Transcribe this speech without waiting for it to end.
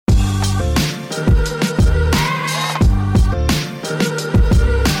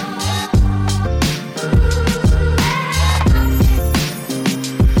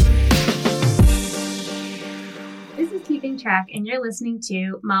Track, and you're listening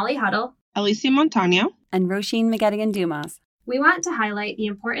to Molly Huddle, Alicia Montano, and Roisin McGettigan Dumas. We want to highlight the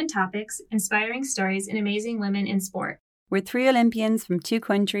important topics, inspiring stories, and amazing women in sport. We're 3 Olympians from 2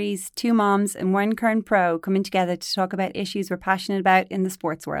 countries, 2 moms, and 1 current pro coming together to talk about issues we're passionate about in the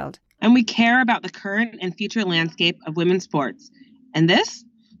sports world. And we care about the current and future landscape of women's sports. And this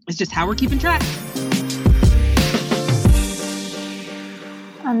is just how we're keeping track.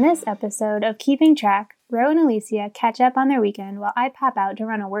 On this episode of Keeping Track, Ro and Alicia catch up on their weekend while I pop out to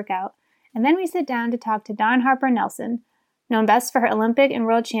run a workout, and then we sit down to talk to Dawn Harper Nelson, known best for her Olympic and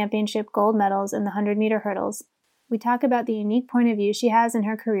World Championship gold medals in the 100-meter hurdles. We talk about the unique point of view she has in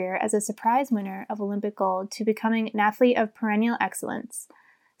her career as a surprise winner of Olympic gold to becoming an athlete of perennial excellence,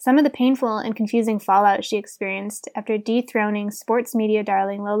 some of the painful and confusing fallout she experienced after dethroning sports media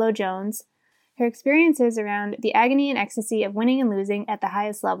darling Lolo Jones, her experiences around the agony and ecstasy of winning and losing at the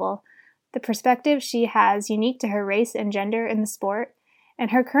highest level, the perspective she has unique to her race and gender in the sport,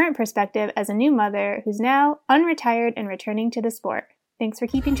 and her current perspective as a new mother who's now unretired and returning to the sport. Thanks for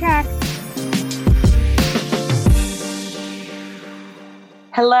keeping track.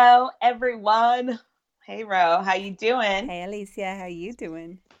 Hello, everyone. Hey, Ro, how you doing? Hey, Alicia, how you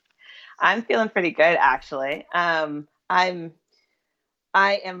doing? I'm feeling pretty good, actually. I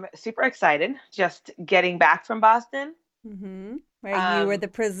am super excited just getting back from Boston. Mm-hmm. Where you were the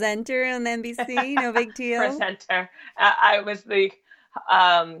presenter on NBC, no big deal. Presenter. I was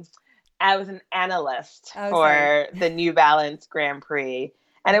an analyst for the New Balance Grand Prix.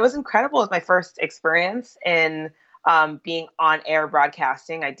 And it was incredible. It was my first experience in being on air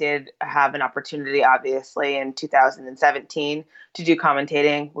broadcasting. I did have an opportunity, obviously, in 2017 to do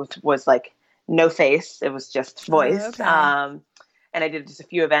commentating, which was like no face. It was just voice. Oh, okay. And I did just a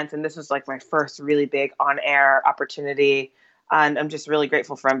few events, and this was like my first really big on-air opportunity. And I'm just really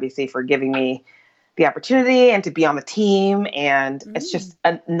grateful for NBC for giving me the opportunity and to be on the team. And it's just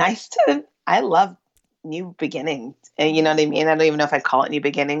I love new beginnings. And you know what I mean? I don't even know if I'd call it new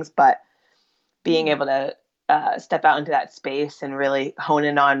beginnings, but being able to step out into that space and really hone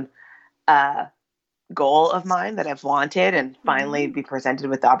in on a goal of mine that I've wanted and finally be presented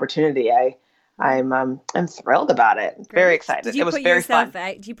with the opportunity. I'm thrilled about it. Great. Very excited. It was very fun.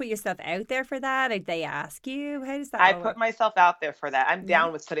 Do you put yourself out there for that? Or did they ask you? How does that I work? put myself out there for that. I'm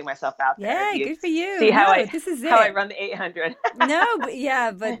down with putting myself out there. Yeah, good for you. See how this is how it. I run the 800.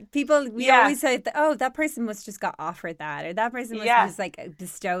 but people, we always say, that person must just got offered that, or that person must have just like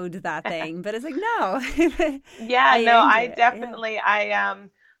bestowed that thing. But it's like, no. I definitely,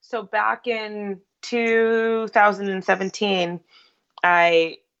 so back in 2017,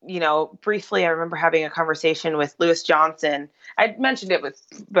 briefly, I remember having a conversation with Lewis Johnson. I'd mentioned it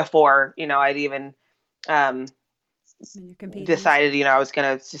before, I'd even decided, I was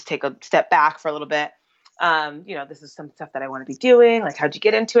going to just take a step back for a little bit. This is some stuff that I want to be doing. Like, how'd you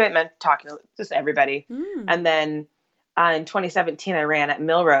get into it? Meant talking to just everybody. And then in 2017, I ran at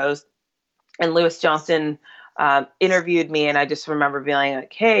Millrose, and Lewis Johnson interviewed me. And I just remember being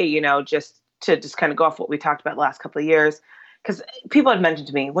like, hey, just to kind of go off what we talked about the last couple of years. Because people had mentioned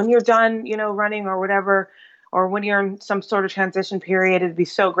to me, when you're done, running or whatever, or when you're in some sort of transition period, it'd be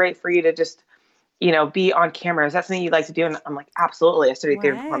so great for you to just, be on camera. Is that something you'd like to do? And I'm like, absolutely. I studied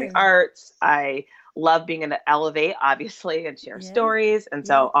theater and performing arts. I love being able to elevate, obviously, and share stories. And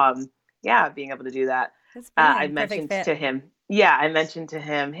so, being able to do that. I mentioned to him,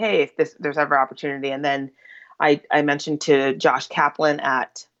 hey, if there's ever opportunity. And then I mentioned to Josh Kaplan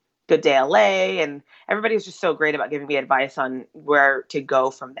at Good Day LA, and everybody was just so great about giving me advice on where to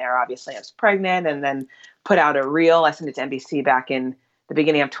go from there. Obviously, I was pregnant, and then put out a reel. I sent it to NBC back in the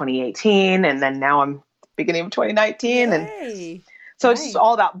beginning of 2018, and then now I'm beginning of 2019. Yay. And so it's just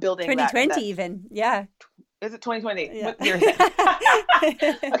all about building 2020 even. Yeah. Is it 2020? Yeah. What year is it?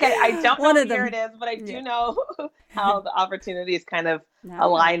 Okay, I don't know what year it is, but I do know how the opportunities kind of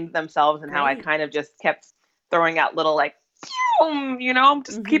aligned themselves, and how I kind of just kept throwing out little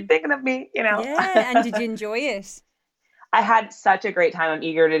just keep thinking of me, Yeah, and did you enjoy it? I had such a great time. I'm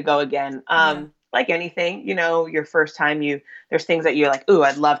eager to go again. Like anything, your first time, there's things that you're like, ooh,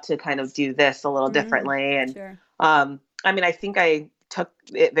 I'd love to kind of do this a little differently. And, I think I took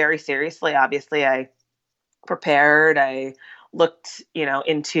it very seriously. Obviously, I prepared. I looked,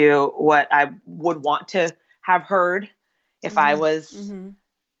 into what I would want to have heard if I was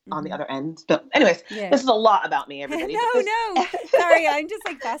on the other end. But anyways, this is a lot about me, everybody. No. Sorry, I'm just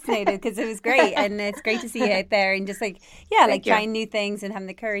fascinated because it was great. And it's great to see you out there and just trying new things and having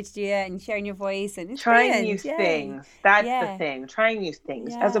the courage to do it and sharing your voice. And it's trying new things. That's the thing. Trying new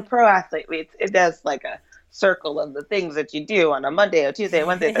things. As a pro athlete, it does like a circle of the things that you do on a Monday or Tuesday,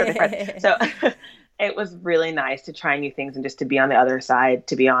 Wednesday, Thursday, Friday. So it was really nice to try new things and just to be on the other side.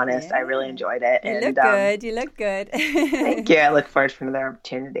 To be honest, I really enjoyed it. You look good. You look good. Thank you. I look forward to another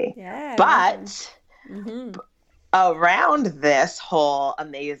opportunity. Yeah. But around this whole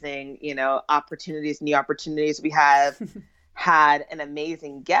amazing, opportunities, new opportunities, we have had an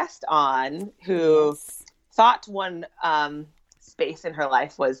amazing guest on who thought one space in her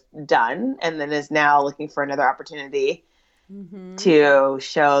life was done and then is now looking for another opportunity to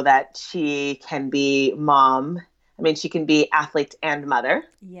show that she can be mom. I mean, she can be athlete and mother.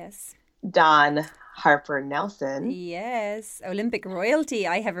 Yes. Dawn Harper Nelson. Yes. Olympic royalty,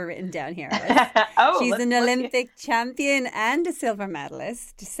 I have her written down here. She's an Olympic champion and a silver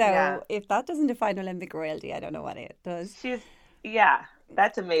medalist. So if that doesn't define Olympic royalty, I don't know what it does.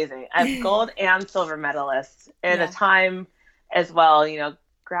 That's amazing. I'm gold and silver medalist in a time as well,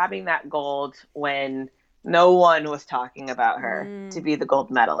 grabbing that gold when no one was talking about her to be the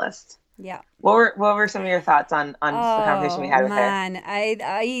gold medalist. Yeah. What were some of your thoughts on the conversation we had with her?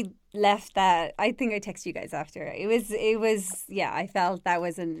 I left that. I think I texted you guys after. It was I felt that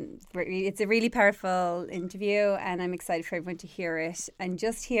was it's a really powerful interview, and I'm excited for everyone to hear it and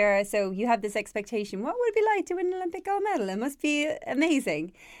just hear. So you have this expectation, what would it be like to win an Olympic gold medal? It must be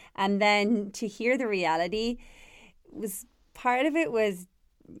amazing. And then to hear the reality was part of it was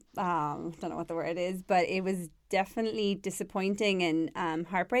I don't know what the word is, but it was definitely disappointing and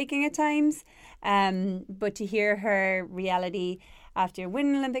heartbreaking at times. But to hear her reality after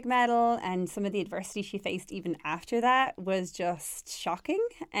winning an Olympic medal and some of the adversity she faced even after that was just shocking.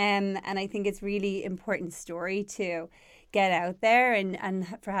 And I think it's really important story to get out there and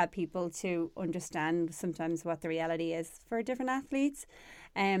for have people to understand sometimes what the reality is for different athletes.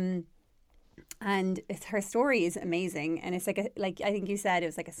 And her story is amazing, and it's like I think you said, it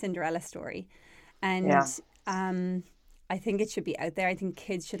was like a Cinderella story, and I think it should be out there. I think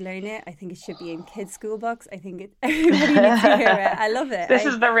kids should learn it. I think it should be in kids' school books. I think everybody needs to hear it. I love it. This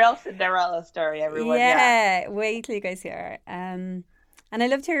is the real Cinderella story, everyone. Yeah, wait till you guys hear it. And I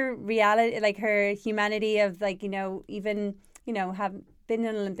loved her reality, like her humanity of even have been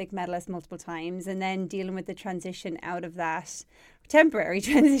an Olympic medalist multiple times and then dealing with the transition out of that, temporary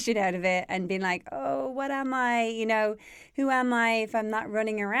transition out of it, and being like, oh, what am I? Who am I if I'm not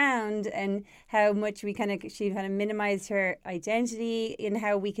running around? And how much she kind of minimized her identity in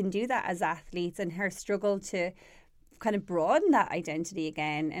how we can do that as athletes, and her struggle to kind of broaden that identity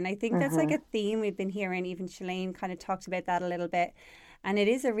again. And I think that's like a theme we've been hearing. Even Shalane kind of talked about that a little bit. And it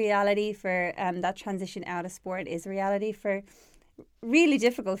is a reality for that transition out of sport is a reality for really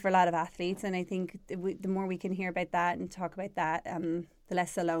difficult for a lot of athletes. And I think the more we can hear about that and talk about that, the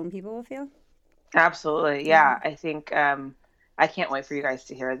less alone people will feel. Absolutely. Yeah. I think I can't wait for you guys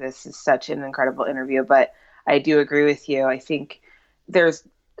to hear this. It's such an incredible interview, but I do agree with you. I think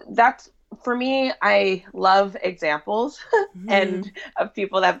for me, I love examples and of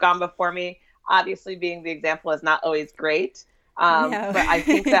people that have gone before me. Obviously being the example is not always great. But I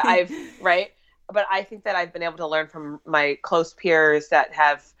think that But I think that I've been able to learn from my close peers that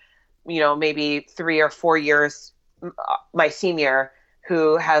have, maybe 3 or 4 years, my senior,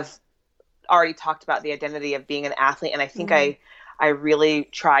 who have already talked about the identity of being an athlete. And I think I really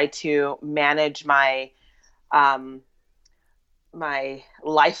try to manage my my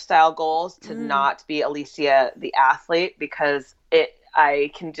lifestyle goals to not be Alicia the athlete, because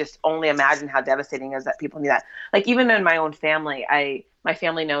I can just only imagine how devastating it is that people need that. Like even in my own family, my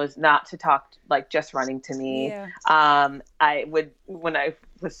family knows not to talk like just running to me. Yeah. I would when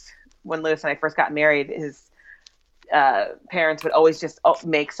Lewis and I first got married, his parents would always just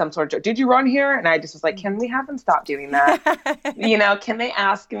make some sort of joke. Did you run here? And I just was like, can we have them stop doing that? Can they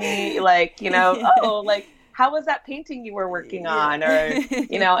ask me how was that painting you were working on? Or,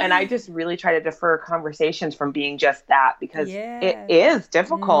 and I just really try to defer conversations from being just that, because it is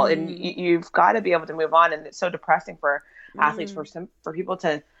difficult and you've got to be able to move on. And it's so depressing for athletes, for people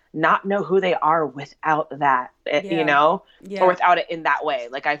to not know who they are without that, or without it in that way.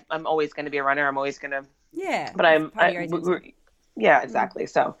 Like I'm always going to be a runner. I'm always going to, but exactly.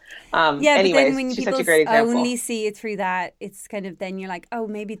 So, anyways, but then when she's such a great example. Only see it through that, it's kind of, then you're like, oh,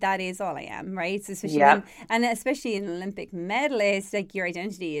 maybe that is all I am, right? So especially especially an Olympic medalist, like your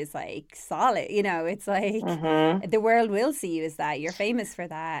identity is like solid, it's like the world will see you as that. You're famous for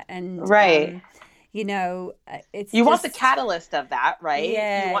that. And it's you want the just- catalyst of that, right?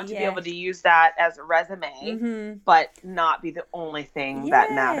 Yeah, you want to be yeah. able to use that as a resume, Mhm. but not be the only thing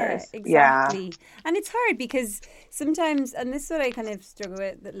that matters. Exactly. And it's hard because sometimes, and this is what I kind of struggle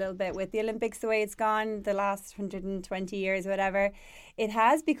with a little bit with the Olympics, the way it's gone the last 120 years, whatever. It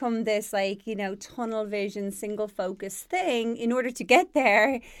has become this tunnel vision, single focus thing. In order to get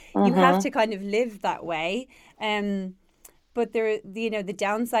there, you have to kind of live that way. But the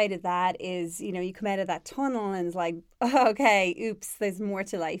downside of that is, you come out of that tunnel and it's like, oh, okay, oops, there's more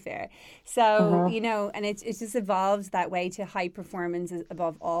to life here. So, and it just evolves that way to high performance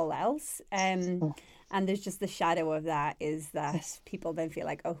above all else. And there's just the shadow of that is that people then feel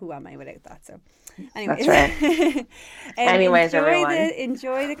like, oh, who am I without that? So anyway. That's right. Anyways, everyone.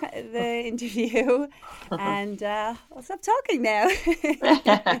 Enjoy the interview. And I'll stop talking now.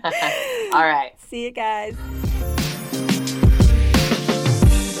 All right. See you guys.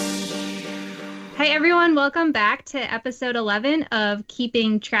 Hi, everyone. Welcome back to episode 11 of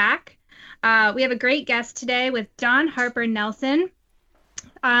Keeping Track. We have a great guest today with Dawn Harper Nelson.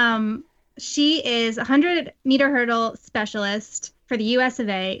 She is a 100-meter hurdle specialist for the US of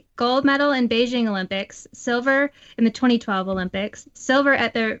A, gold medal in Beijing Olympics, silver in the 2012 Olympics, silver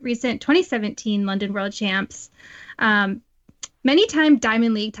at the recent 2017 London World Champs, many-time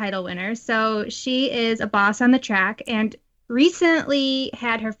Diamond League title winner. So she is a boss on the track and recently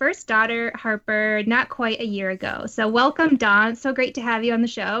had her first daughter, Harper, not quite a year ago. So welcome, Dawn. So great to have you on the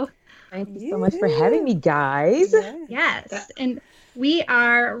show. Thank you so much for having me, guys. Yes. And we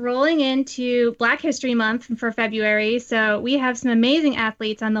are rolling into Black History Month for February. So we have some amazing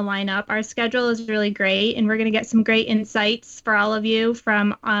athletes on the lineup. Our schedule is really great, and we're going to get some great insights for all of you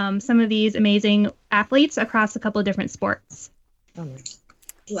from some of these amazing athletes across a couple of different sports.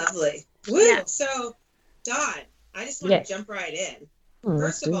 Lovely. Woo. Yeah. So, Dawn, I just want to jump right in.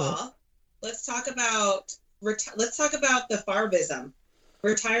 First of all, let's talk about the Farbism,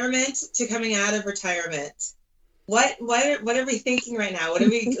 retirement to coming out of retirement. What are we thinking right now? What are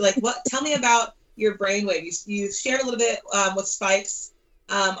we like? What? Tell me about your brainwave. You shared a little bit with Spikes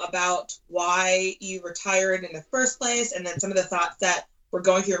about why you retired in the first place, and then some of the thoughts that were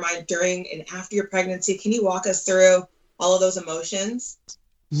going through your mind during and after your pregnancy. Can you walk us through all of those emotions?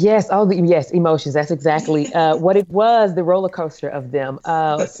 Yes, emotions. That's exactly what it was, the roller coaster of them.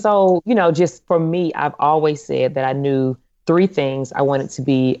 So, just for me, I've always said that I knew three things. I wanted to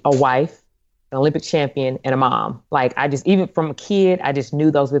be a wife, an Olympic champion, and a mom. Like, even from a kid, I just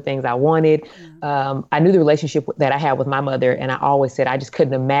knew those were things I wanted. I knew the relationship that I had with my mother, and I always said I just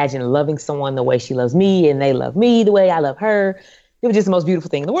couldn't imagine loving someone the way she loves me, and they love me the way I love her. It was just the most beautiful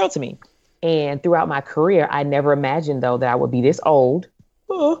thing in the world to me. And throughout my career, I never imagined, though, that I would be this old.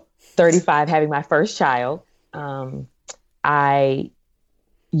 35, having my first child. I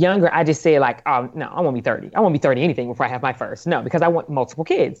just said like, oh no, I won't be 30. I won't be 30 anything before I have my first. No, because I want multiple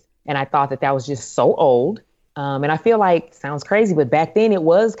kids. And I thought that was just so old. And I feel like, sounds crazy, but back then it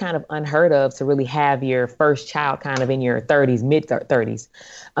was kind of unheard of to really have your first child kind of in your 30s, mid 30s.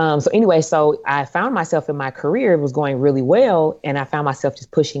 So I found myself in my career, it was going really well. And I found myself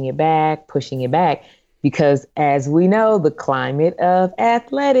just pushing it back. Because as we know, the climate of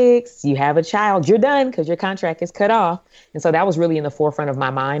athletics, you have a child, you're done because your contract is cut off. And so that was really in the forefront of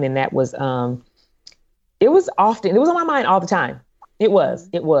my mind. And that was, it was on my mind all the time. It was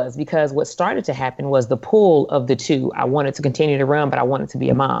because what started to happen was the pull of the two. I wanted to continue to run, but I wanted to be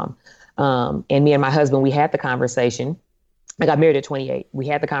a mom. And me and my husband, we had the conversation. I got married at 28. We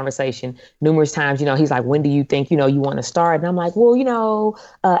had the conversation numerous times. He's like, when do you think, you want to start? And I'm like, well,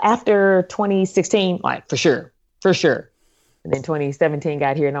 after 2016, like for sure. And then 2017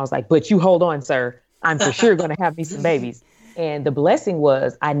 got here and I was like, but you hold on, sir. I'm for sure going to have me some babies. And the blessing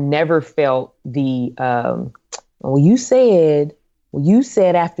was I never felt the, you said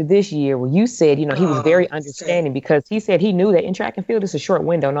after this year, he was very understanding because he said he knew that in track and field, it's a short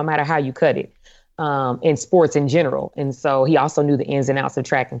window, no matter how you cut it. In sports in general. And so he also knew the ins and outs of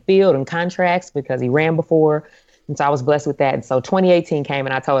track and field and contracts because he ran before. And so I was blessed with that. And so 2018 came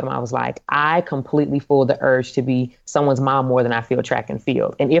and I told him, I was like, I completely feel the urge to be someone's mom more than I feel track and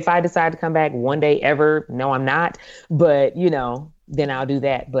field. And if I decide to come back one day ever, no, I'm not. But, then I'll do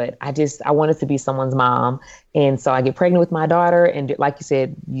that. But I wanted to be someone's mom. And so I get pregnant with my daughter. And like you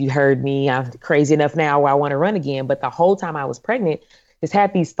said, you heard me, I'm crazy enough now where I want to run again. But the whole time I was pregnant, just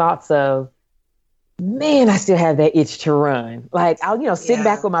had these thoughts of, man, I still have that itch to run. Like I'll, sit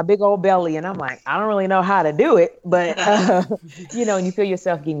back with my big old belly and I'm like, I don't really know how to do it. But, and you feel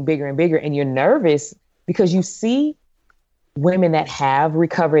yourself getting bigger and bigger and you're nervous because you see women that have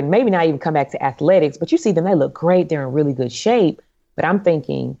recovered and maybe not even come back to athletics, but you see them, they look great. They're in really good shape. But I'm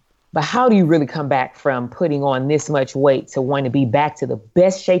thinking, But how do you really come back from putting on this much weight to want to be back to the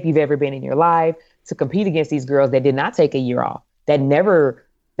best shape you've ever been in your life, to compete against these girls that did not take a year off, that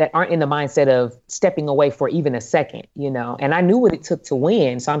aren't in the mindset of stepping away for even a second, And I knew what it took to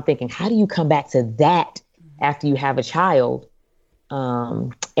win. So I'm thinking, how do you come back to that after you have a child? I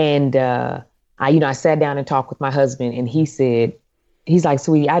sat down and talked with my husband, and he's like,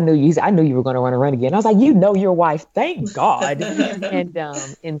 sweetie, I knew you were going to run again. I was like, your wife, thank God.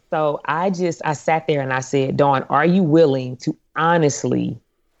 and so I sat there and I said, Dawn, are you willing to honestly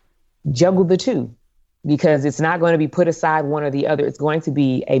juggle the two? Because it's not going to be put aside one or the other. It's going to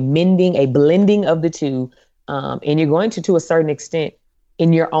be a blending of the two. And you're going to a certain extent,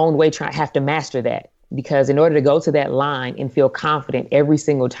 in your own way, have to master that. Because in order to go to that line and feel confident every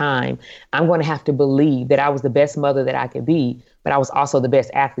single time, I'm going to have to believe that I was the best mother that I could be, but I was also the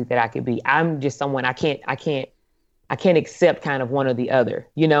best athlete that I could be. I'm just someone I can't accept kind of one or the other,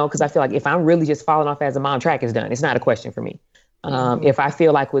 because I feel like if I'm really just falling off as a mom, track is done. It's not a question for me. If I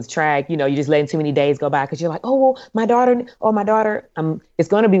feel like with track, you're just letting too many days go by because you're like, oh, well, my daughter, it's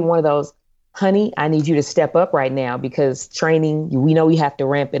going to be one of those, honey, I need you to step up right now because training, we know we have to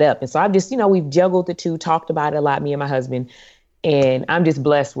ramp it up. And so I've just, we've juggled the two, talked about it a lot, me and my husband, and I'm just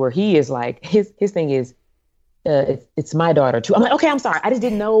blessed where he is like, his thing is, it's my daughter too. I'm like, okay, I'm sorry. I just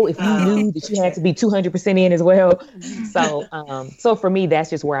didn't know if you knew that you had to be 200% in as well. So for me, that's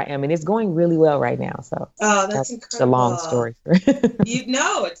just where I am. And it's going really well right now. So that's incredible. It's a long story.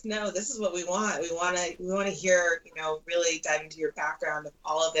 This is what we want. We want to hear, really dive into your background of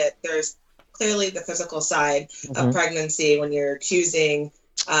all of it. There's clearly the physical side of pregnancy when you're choosing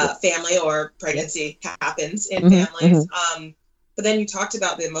family, or pregnancy happens in families. But then you talked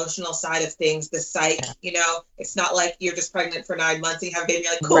about the emotional side of things, the psyche, it's not like you're just pregnant for 9 months and you have a baby,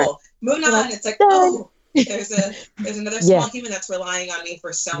 you're like, cool, moving on. It's like, there's another small human that's relying on me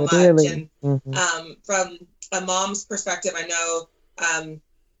for so much. And from a mom's perspective, I know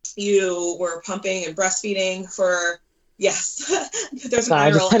you were pumping and breastfeeding for, yes, there's an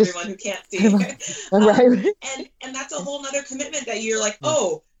eye roll, everyone who can't see. And that's a whole nother commitment that you're like,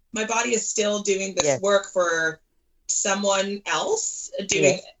 oh, my body is still doing this work for someone else,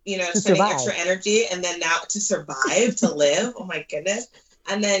 doing spending extra energy, and then now to survive, to live, oh my goodness,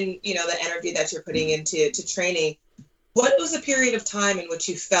 and then the energy that you're putting into training. What was a period of time in which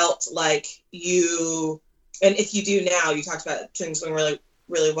you felt like you, and if you do now, you talked about things going really,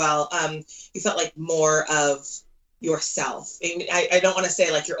 really well, you felt like more of yourself? I don't want to say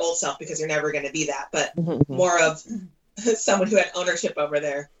like your old self, because you're never going to be that, but more of someone who had ownership over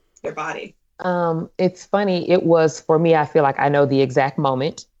their body. It's funny. It was, for me, I feel like I know the exact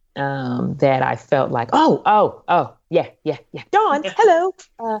moment that I felt like, yeah, Dawn, hello.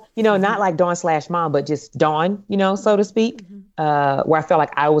 Not like Dawn/mom, but just Dawn, so to speak, where I felt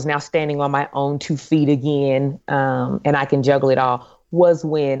like I was now standing on my own 2 feet again, and I can juggle it all, was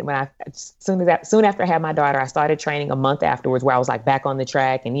when soon after I had my daughter, I started training a month afterwards, where I was like back on the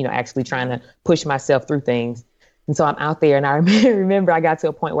track and, actually trying to push myself through things. And so I'm out there, and I remember I got to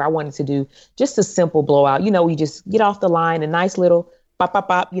a point where I wanted to do just a simple blowout. We just get off the line, a nice little bop, bop,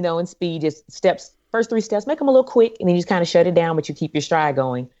 bop, and speed, just steps, first 3 steps, make them a little quick, and then you just kind of shut it down, but you keep your stride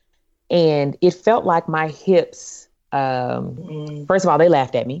going. And it felt like my hips, first of all, they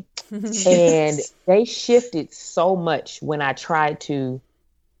laughed at me, and they shifted so much when I tried to,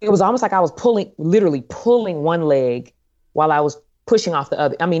 it was almost like I was literally pulling one leg while I was pushing off the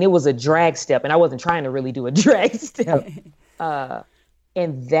other. I mean, it was a drag step, and I wasn't trying to really do a drag step.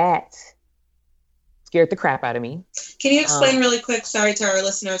 And that scared the crap out of me. Can you explain really quick, sorry, to our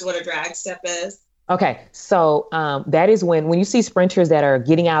listeners, what a drag step is? Okay. So that is when you see sprinters that are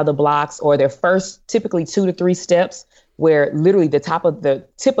getting out of the blocks, or their first typically 2 to 3 steps, where literally the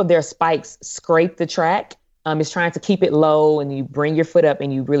tip of their spikes scrape the track, is trying to keep it low, and you bring your foot up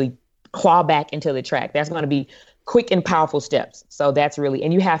and you really claw back into the track. That's going to be quick and powerful steps. So that's really,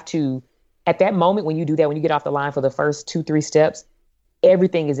 and you have to, at that moment when you do that, when you get off the line for the first 2-3 steps,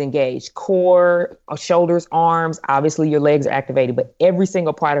 everything is engaged. Core, shoulders, arms, obviously your legs are activated, but every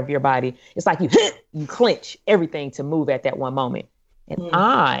single part of your body, it's like you clench everything to move at that one moment. And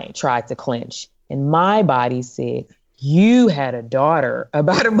I tried to clench, and my body said, you had a daughter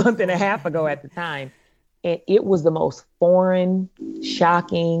about a month and a half ago at the time. And it was the most foreign,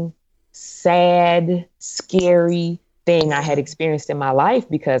 shocking, sad, scary thing I had experienced in my life,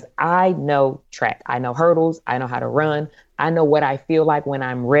 because I know track. I know hurdles. I know how to run. I know what I feel like when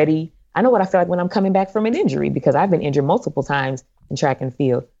I'm ready. I know what I feel like when I'm coming back from an injury, because I've been injured multiple times in track and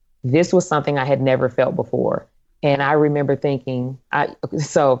field. This was something I had never felt before. And I remember thinking,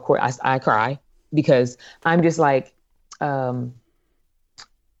 so of course I cry, because I'm just like,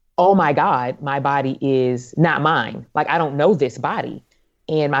 oh my God, my body is not mine. Like, I don't know this body.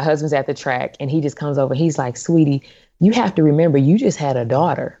 And my husband's at the track and he just comes over. He's like, sweetie, you have to remember you just had a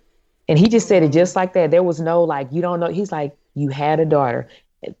daughter. And he just said it just like that. There was no like, you don't know. He's like, you had a daughter.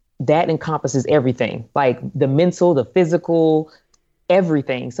 That encompasses everything, like the mental, the physical,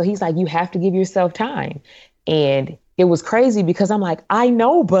 everything. So he's like, you have to give yourself time. And it was crazy because I'm like, I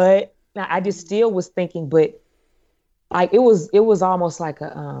know, but I just still was thinking, but like, it was almost like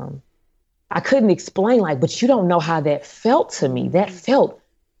I couldn't explain, like, but you don't know how that felt to me. That felt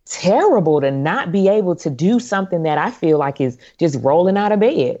terrible to not be able to do something that I feel like is just rolling out of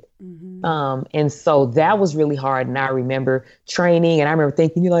bed. And so that was really hard. And I remember training and I remember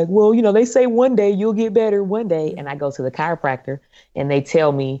thinking, you're like, well, they say one day you'll get better one day. And I go to the chiropractor and they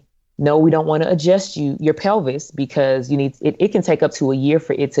tell me, no, we don't want to adjust your pelvis because you need, it can take up to a year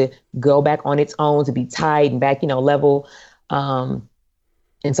for it to go back on its own, to be tight and back, level. And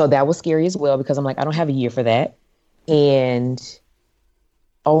so that was scary as well, because I'm like, I don't have a year for that. And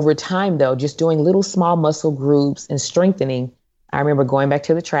over time though, just doing little small muscle groups and strengthening, I remember going back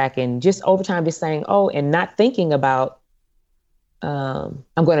to the track and just over time just saying, oh, and not thinking about, I'm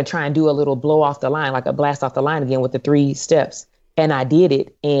going to try and do a little blow off the line, like a blast off the line again with the 3 steps. And I did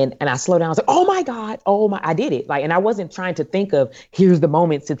it. And I slowed down. I was like, oh my God. I did it. Like, and I wasn't trying to think of, here's the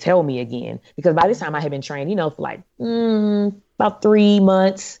moment to tell me again, because by this time I had been trained, for like about 3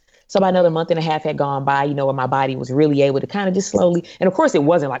 months. So about another month and a half had gone by, where my body was really able to kind of just slowly. And of course it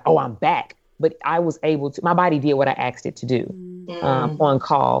wasn't like, oh, I'm back. But I was able to, my body did what I asked it to do on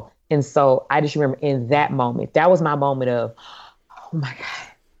call. And so I just remember in that moment, that was my moment of, oh my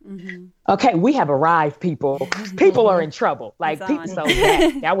God, okay, we have arrived, people. People are in trouble. Like, people, so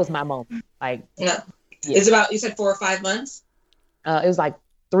that was my moment. Like, yeah. It's about, you said 4 or 5 months? It was like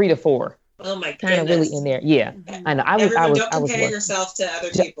 3 to 4. Oh my goodness. Kind of really in there. Yeah. I know. Don't compare yourself to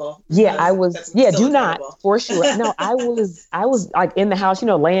other people. Yeah, I was. Yeah, do not, for sure. No, I was like in the house,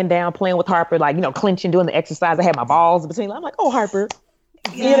 laying down, playing with Harper, like, clenching, doing the exercise. I had my balls between. I'm like, oh, Harper.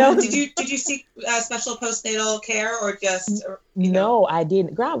 Yeah. Did you seek special postnatal care or just? No, I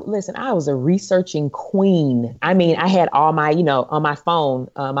didn't. Girl, listen, I was a researching queen. I mean, I had all my, on my phone,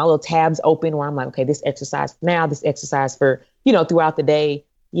 my little tabs open where I'm like, okay, this exercise now, this exercise for, throughout the day.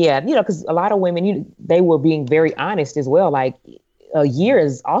 Yeah, because a lot of women, they were being very honest as well. Like, a year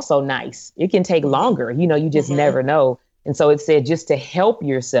is also nice. It can take longer. You just never know. And so it said just to help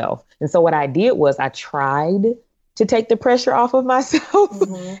yourself. And so what I did was I tried to take the pressure off of myself.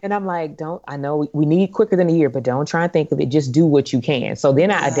 And I'm like, I know we need quicker than a year, but don't try and think of it. Just do what you can. So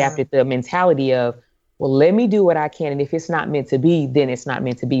then I adapted the mentality of, well, let me do what I can. And if it's not meant to be, then it's not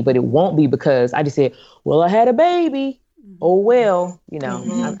meant to be. But it won't be because I just said, well, I had a baby. Oh, well,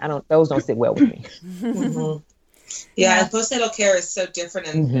 I don't, those don't sit well with me. Yeah, and postnatal care is so different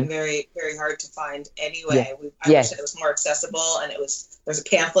and very, very hard to find anyway. I wish it was more accessible, and there's a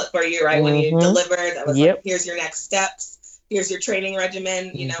pamphlet for you, right? When you deliver, that was like, here's your next steps, here's your training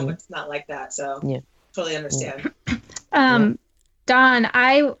regimen, but it's not like that. So totally understand. Dawn,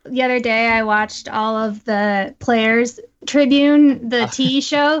 the other day I watched all of the Players Tribune, the tea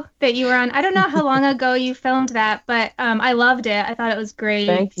show that you were on. I don't know how long ago you filmed that, but I loved it. I thought it was great.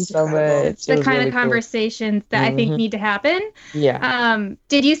 Thank you so much. The kind of conversations that I think need to happen. Yeah.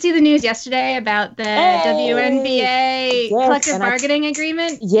 Did you see the news yesterday about the WNBA collective bargaining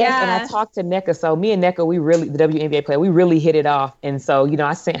agreement? Yes, and I talked to NECA. So me and NECA, the WNBA player, we really hit it off. And so,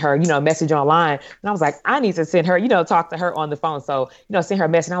 I sent her, a message online, and I was like, I need to send her, talk to her on the phone. So, send her a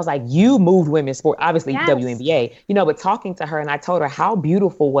message. And I was like, you moved women's sport, obviously WNBA, but talking to her, and I told her how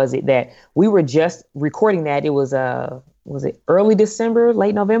beautiful was it that we were just recording that. It was it early December,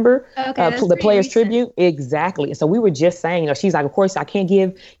 late November? Okay, the Players Tribute. Exactly. And so we were just saying, she's like, of course I can't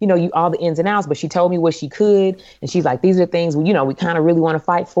give, you all the ins and outs, but she told me what she could. And she's like, these are things we kind of really want to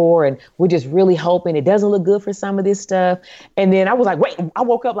fight for. And we're just really hoping it doesn't look good for some of this stuff. And then I was like, I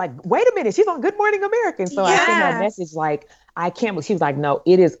woke up like, wait a minute, she's on Good Morning America. So I sent her a message like, I can't believe. She was like, no,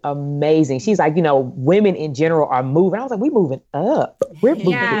 it is amazing. She's like, women in general are moving. I was like, we moving up. We're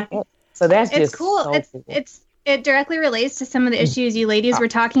moving up. So that's just cool. So cool. It directly relates to some of the issues you ladies were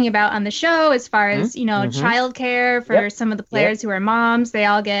talking about on the show, as far as, childcare for some of the players who are moms. They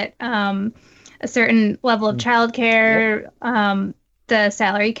all get a certain level of childcare. The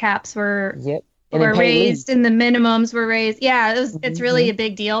salary caps were raised and the minimums were raised. Yeah, it's really a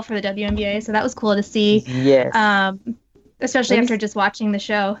big deal for the WNBA. So that was cool to see. Yes. Especially after just watching the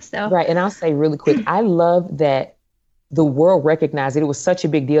show. So right. And I'll say really quick, I love that the world recognized it. It was such a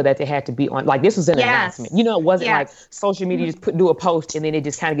big deal that they had to be on. Like, this was an announcement. You know, it wasn't like social media just do a post and then it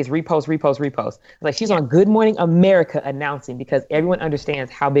just kind of gets repost. Like, she's on Good Morning America announcing, because everyone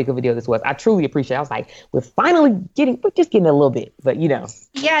understands how big of a deal this was. I truly appreciate it. I was like, we're just getting a little bit, but you know.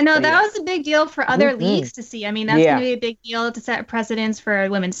 Yeah, no, that was a big deal for other leagues to see. I mean, that's going to be a big deal to set precedents for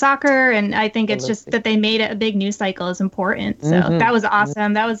women's soccer. And I think it's just that they made it a big news cycle is important. So that was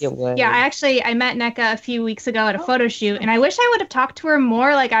awesome. That was. I met NECA a few weeks ago at a photo shoot, and I wish I would have talked to her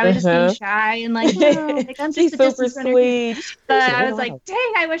more. Like, I was just being shy and like, I'm just a distance runner. But I was like,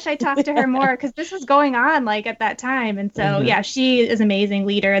 dang, I wish I talked to her more, because this was going on like at that time. And so she is an amazing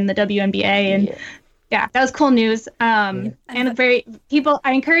leader in the WNBA, and that was cool news. And I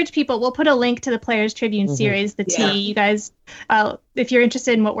encourage people. We'll put a link to the Players Tribune series, the T. You guys, if you're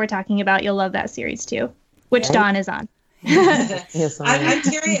interested in what we're talking about, you'll love that series too, which Dawn is on. I'm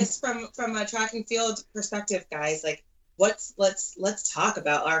curious from a track and field perspective, guys. Like, let's talk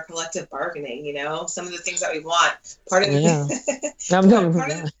about our collective bargaining. You know, some of the things that we want. One of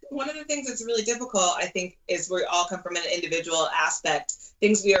the things that's really difficult, I think, is we all come from an individual aspect.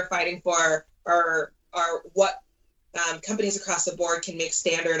 Things we are fighting for are what companies across the board can make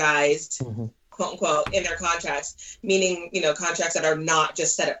standardized, quote unquote, in their contracts. Meaning, you know, contracts that are not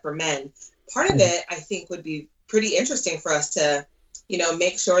just set up for men. Part of it, I think, would be pretty interesting for us to, you know,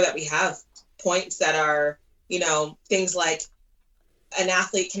 make sure that we have points that are, you know, things like an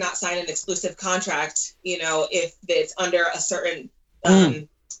athlete cannot sign an exclusive contract, you know, if it's under a certain,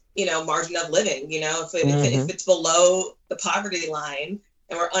 you know, margin of living, you know, if it's below the poverty line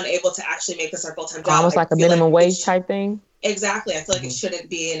and we're unable to actually make this our full-time job. Almost like a minimum wage type thing. Exactly. I feel like it shouldn't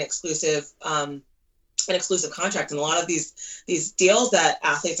be an exclusive contract, and a lot of these deals that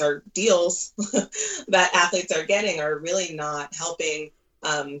athletes are getting are really not helping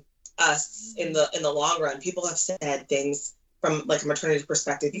us in the long run. People have said things from like a maternity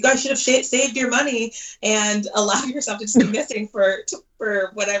perspective. You guys should have saved your money and allowed yourself to just be missing for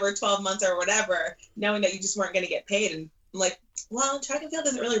whatever 12 months or whatever, knowing that you just weren't going to get paid. And I'm like, well, track and field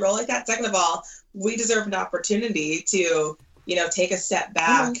doesn't really roll like that. Second of all, we deserve an opportunity to, you know, take a step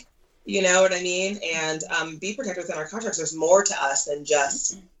back. You know what I mean? And be protected within our contracts. There's more to us than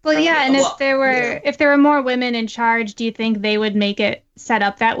just. Well, yeah, and if there were more women in charge, do you think they would make it set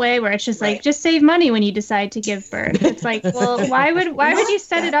up that way, where it's just like, just save money when you decide to give birth? It's like, well, why would you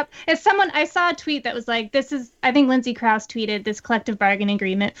set it up? If I saw a tweet that was like, I think Lindsay Krause tweeted, this collective bargaining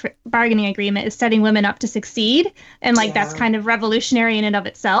agreement is setting women up to succeed, and like that's kind of revolutionary in and of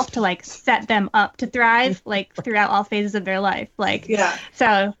itself, to like set them up to thrive like throughout all phases of their life. Like,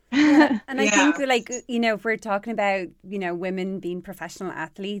 so. And I think, like, you know, if we're talking about, you know, women being professional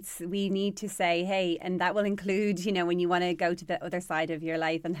athletes, we need to say, hey, and that will include, you know, when you want to go to the other side of your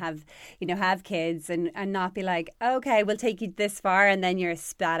life and have kids, and not be like, okay, we'll take you this far and then you're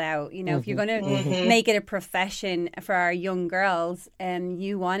spat out. You know, if you're going to make it a profession for our young girls,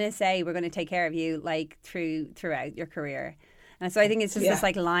 you want to say, we're going to take care of you like throughout your career. And so I think it's just this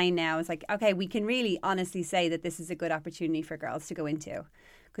like line now. It's like, okay, we can really honestly say that this is a good opportunity for girls to go into.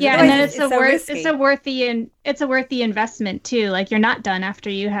 Yeah, and then it's a worthy investment too. Like, you're not done after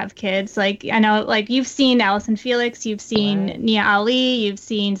you have kids. Like, I know, like, you've seen Allison Felix, you've seen Nia Ali, you've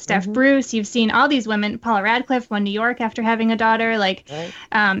seen Steph Bruce, you've seen all these women. Paula Radcliffe won New York after having a daughter. Like,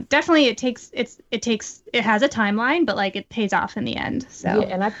 definitely it has a timeline, but like it pays off in the end. So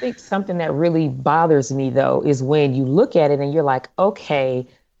and I think something that really bothers me though is when you look at it and you're like, okay.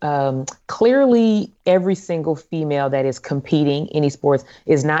 Clearly, every single female that is competing in esports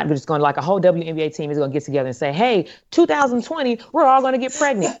is not just going to, like, a whole WNBA team is going to get together and say, hey, 2020, we're all going to get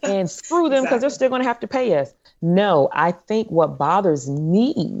pregnant, and screw them because they're still going to have to pay us. No, I think what bothers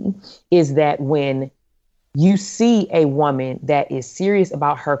me is that when you see a woman that is serious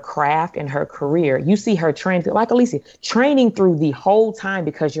about her craft and her career, you see her train, like Alicia, training through the whole time,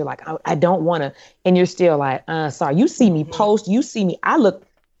 because you're like, I don't want to, and you're still like, sorry, you see me post, you see me, I look,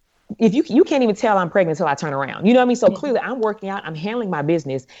 if you can't even tell I'm pregnant until I turn around. You know what I mean? So clearly I'm working out, I'm handling my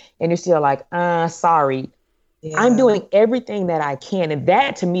business, and you're still like, sorry. I'm doing everything that I can. And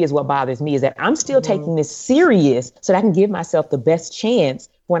that to me is what bothers me, is that I'm still taking this serious so that I can give myself the best chance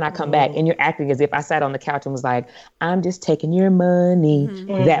when I come back. And you're acting as if I sat on the couch and was like, I'm just taking your money.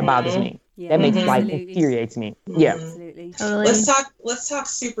 That bothers me. That makes like infuriates me. Absolutely. Totally. Let's talk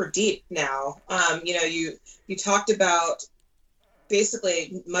super deep now. You know, you talked about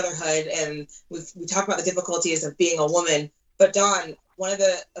basically motherhood, and we talk about the difficulties of being a woman. But Dawn, one of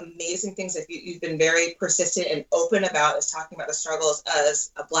the amazing things that you've been very persistent and open about is talking about the struggles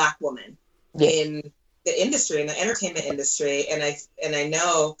as a Black woman in the industry, in the entertainment industry. And I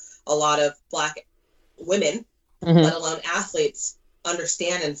know a lot of Black women let alone athletes,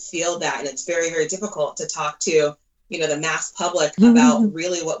 understand and feel that. And it's very, very difficult to talk to, the mass public about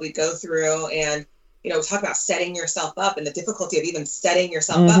really what we go through. And, talk about setting yourself up and the difficulty of even setting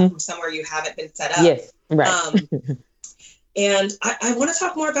yourself up from somewhere you haven't been set up. Yes, right. And I want to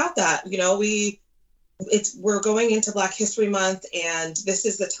talk more about that. We're going into Black History Month, and this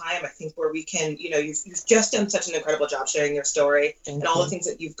is the time, I think, where we can, you've just done such an incredible job sharing your story and all the things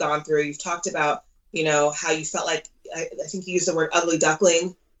that you've gone through. You've talked about, how you felt like, I think you used the word ugly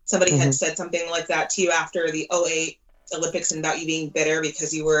duckling. Somebody had said something like that to you after the 2008 Olympics, and about you being bitter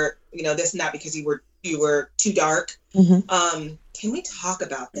because you were, this and that, because you were too dark. Can we talk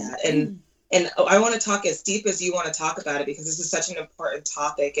about that? And I want to talk as deep as you want to talk about it, because this is such an important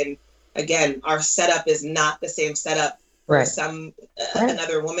topic. And again, our setup is not the same setup for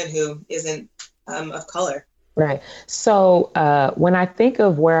another woman who isn't of color. Right. So when I think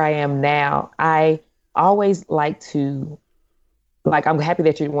of where I am now, I always like to, I'm happy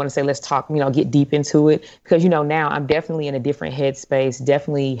that you want to say, let's talk, get deep into it, because, now I'm definitely in a different headspace,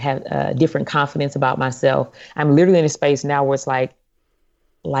 definitely have different confidence about myself. I'm literally in a space now where it's like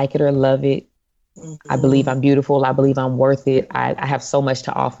it or love it. I believe I'm beautiful. I believe I'm worth it. I have so much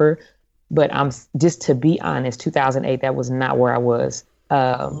to offer. But I'm just, to be honest, 2008, that was not where I was.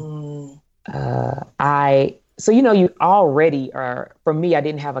 You already are, for me, I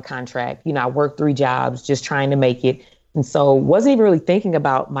didn't have a contract. I worked 3 jobs just trying to make it. And so wasn't even really thinking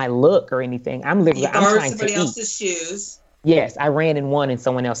about my look or anything. I'm trying somebody else's shoes. Yes, I ran and won in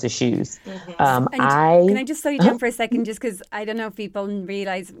someone else's shoes. Can I just slow you down for a second, just because I don't know if people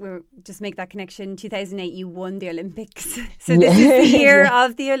realize, just make that connection. 2008, you won the Olympics. So this is the year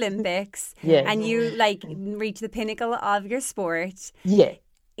of the Olympics. Yes. And you reach the pinnacle of your sport. Yeah.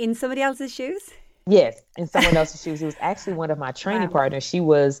 In somebody else's shoes? Yes, in someone else's shoes. It was actually one of my training partners. She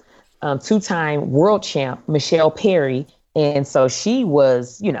was 2-time world champ, Michelle Perry. And so she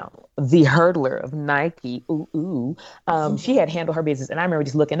was, the hurdler of Nike. She had handled her business. And I remember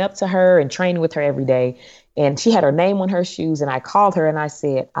just looking up to her and training with her every day. And she had her name on her shoes. And I called her and I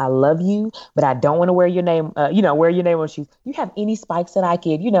said, I love you, but I don't want to wear your name, wear your name on shoes. You have any spikes that I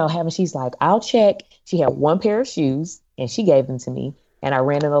could, have? And she's like, I'll check. She had 1 pair of shoes and she gave them to me. And I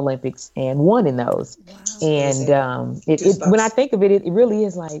ran in the Olympics and won in those. Wow. And when I think of it, it really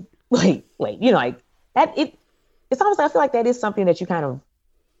is like, wait, that. It's almost, I feel like that is something that you kind of,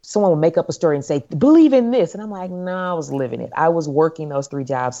 someone will make up a story and say, believe in this. And I'm like, no, I was living it. I was working those 3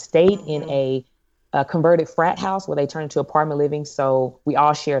 jobs, stayed in a converted frat house where they turned into apartment living. So we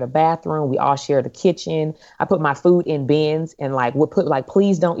all shared a bathroom. We all shared a kitchen. I put my food in bins and would put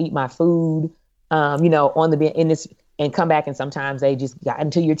please don't eat my food, on the bin and come back. And sometimes they just got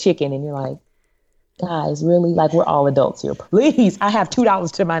into your chicken and you're like, guys, really? We're all adults here. Please, I have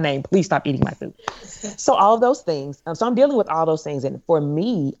 $2 to my name. Please stop eating my food. So all of those things. So I'm dealing with all those things. And for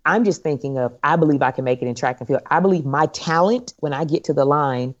me, I'm just thinking of, I believe I can make it in track and field. I believe my talent, when I get to the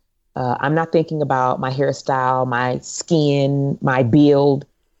line, I'm not thinking about my hairstyle, my skin, my build.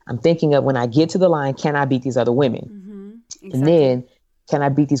 I'm thinking of, when I get to the line, can I beat these other women? Exactly. And then, can I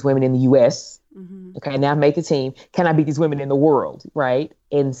beat these women in the U.S.? Okay, now I've made the team. Can I beat these women in the world? Right?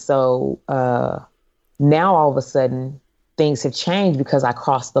 And so now all of a sudden things have changed because I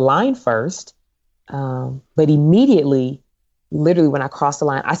crossed the line first. But immediately, literally when I crossed the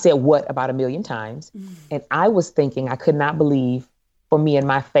line, I said what about 1 million times. And I was thinking, I could not believe, for me and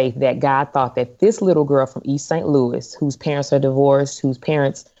my faith, that God thought that this little girl from East St. Louis, whose parents are divorced,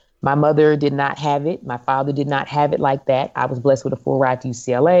 my mother did not have it. My father did not have it like that. I was blessed with a full ride to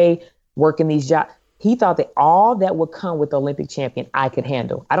UCLA, working these jobs. He thought that all that would come with the Olympic champion, I could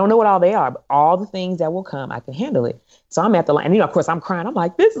handle. I don't know what all they are, but all the things that will come, I can handle it. So I'm at the line. And, of course, I'm crying. I'm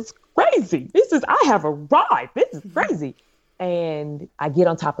like, this is crazy. I have arrived. This is crazy. And I get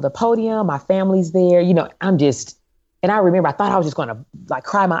on top of the podium. My family's there. And I remember I thought I was just going to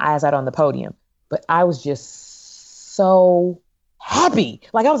cry my eyes out on the podium. But I was just so happy.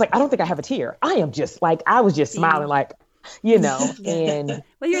 I was like, I don't think I have a tear. I am just I was just smiling and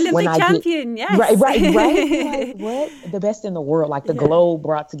well, you're Olympic champion, yes. Right. What? The best in the world, the globe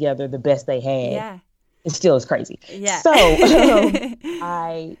brought together the best they had. Yeah. It still is crazy. Yeah. So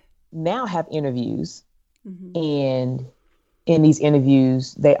I now have interviews, and in these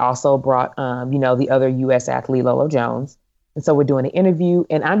interviews, they also brought, the other U.S. athlete, Lolo Jones. And so we're doing an interview,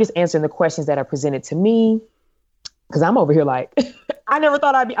 and I'm just answering the questions that are presented to me, because I'm over here I never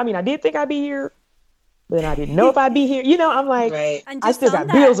thought I did think I'd be here, but then I didn't know if I'd be here. I'm like, right. I still got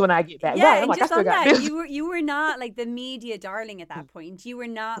bills when I get back. Yeah, right. I'm like, I still got bills. You were not the media darling at that point. You were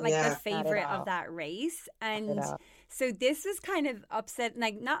not the favorite of that race. And So this was kind of upset,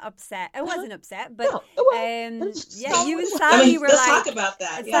 like not upset. I wasn't upset, but No, yeah, you and Sally were let's like, talk about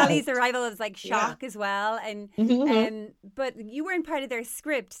that. Yeah. Sally's arrival was like shock as well, and but you weren't part of their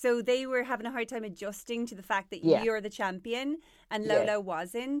script, so they were having a hard time adjusting to the fact that you're the champion and Lola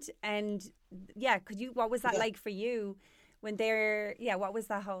wasn't. And what was that like for you when they're what was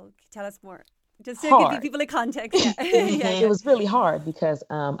that whole? Tell us more. Just to give people a context. It was really hard because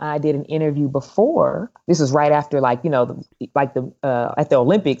I did an interview before. This was right after, like, you know, at the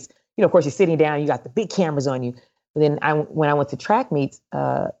Olympics. You know, of course, you're sitting down, you got the big cameras on you. But then when I went to track meets,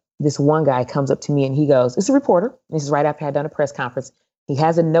 this one guy comes up to me and he goes, it's a reporter. This is right after I had done a press conference. He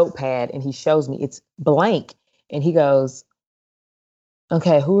has a notepad and he shows me it's blank. And he goes,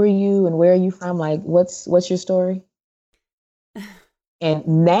 okay, who are you and where are you from? Like, what's your story? And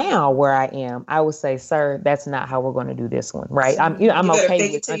now where I am, I would say, sir, that's not how we're going to do this one, right? I'm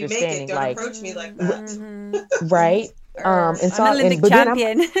okay with understanding. Don't like, approach me like that, right? And so I'm an Olympic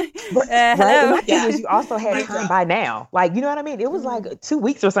champion. Right? And my thing is, you also had time by now, like, you know what I mean? It was like 2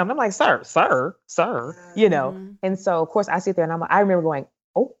 weeks or something. I'm like, sir, you know. And so of course I sit there and I remember going,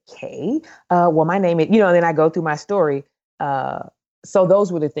 okay, well, my name is, you know, and then I go through my story. So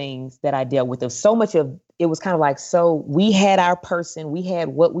those were the things that I dealt with. There was so much of it was kind of like, so we had our person, we had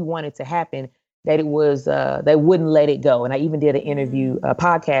what we wanted to happen, that it was they wouldn't let it go. And I even did an interview, a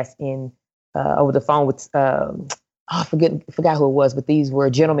podcast over the phone with I forgot who it was, but these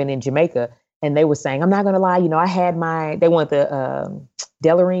were gentlemen in Jamaica, and they were saying, I'm not gonna lie, you know, I had they want the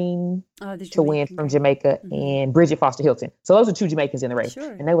Delorine to win from Jamaica and Bridget Foster Hilton. So those are two Jamaicans in the race.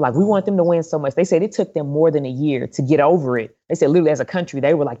 Sure. And they were like, we want them to win so much. They said it took them more than a year to get over it. They said literally as a country,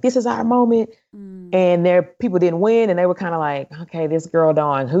 they were like, this is our moment. And their people didn't win. And they were kind of like, okay, this girl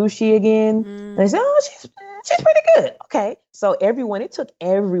Dawn, who's she again? And they said, oh, she's pretty good. Okay. So it took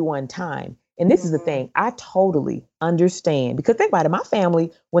everyone time. And this is the thing, I totally understand, because think about it, my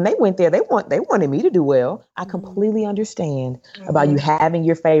family, when they went there, they wanted me to do well. I completely understand about you having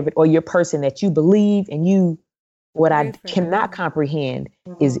your favorite or your person that you believe and what I cannot comprehend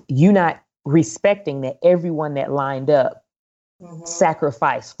is you not respecting that everyone that lined up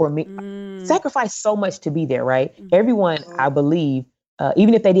sacrificed for me, sacrificed so much to be there, right? Everyone, I believe,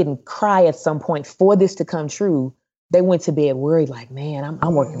 even if they didn't cry at some point for this to come true, they went to bed worried, like, man,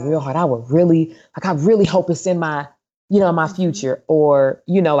 I'm working real hard. I really hope it's in my, you know, my future, or,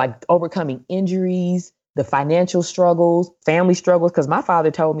 you know, like overcoming injuries, the financial struggles, family struggles. Cause my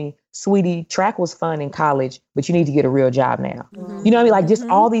father told me, sweetie, track was fun in college, but you need to get a real job now. You know what I mean? Like just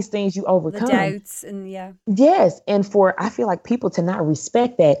all these things you overcome. The doubts and Yes. And I feel like people to not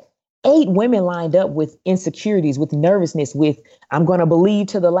respect that 8 women lined up with insecurities, with nervousness, with I'm going to believe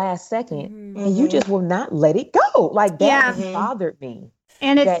to the last second, and you just will not let it go. Like that bothered me.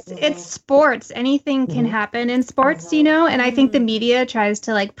 And it's sports. Anything can happen in sports, you know, and I think the media tries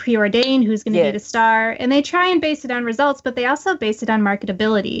to like preordain who's going to be the star, and they try and base it on results, but they also base it on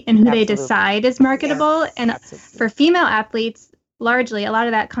marketability and who they decide is marketable. And for female athletes, largely, a lot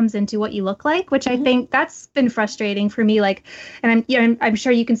of that comes into what you look like, which I think that's been frustrating for me. Like, and I'm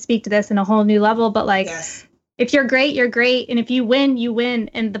sure you can speak to this in a whole new level, but like, if you're great, you're great. And if you win, you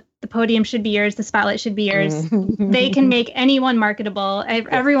win. And the podium should be yours. The spotlight should be yours. They can make anyone marketable.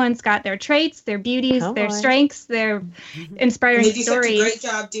 Everyone's got their traits, their beauties, their strengths, their inspiring stories. They do such a great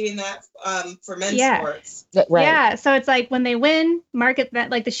job doing that for men's sports. Right. Yeah. So it's like when they win, market that,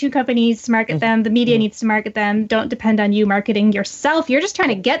 like the shoe company needs to market them. The media needs to market them. Don't depend on you marketing yourself. You're just trying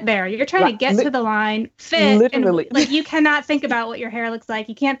to get there. You're trying to get to the line, fit. Literally. And, like, you cannot think about what your hair looks like.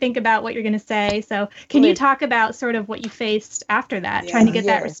 You can't think about what you're going to say. So can you talk about sort of what you faced after that, trying to get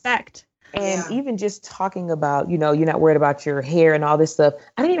that respect? And even just talking about, you know, you're not worried about your hair and all this stuff.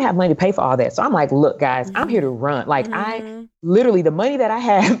 I didn't even have money to pay for all that. So I'm like, look, guys, I'm here to run. Like I literally, the money that I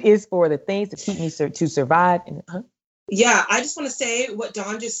have is for the things that keep me to survive. And, Yeah, I just want to say what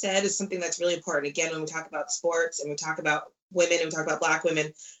Dawn just said is something that's really important. Again, when we talk about sports and we talk about women and we talk about Black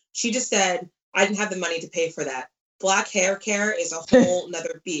women, she just said, I didn't have the money to pay for that. Black hair care is a whole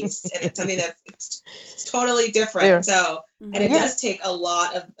nother beast, and it's something that's totally different. So, and it does take a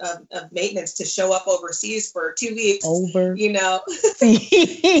lot of maintenance to show up overseas for 2 weeks, you know,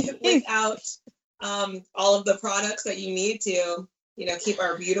 without all of the products that you need to, you know, keep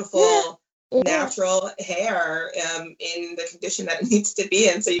our beautiful natural hair in the condition that it needs to be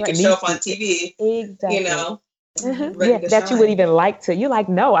in, so you can show up on TV, you know. That you would even like to. You're like,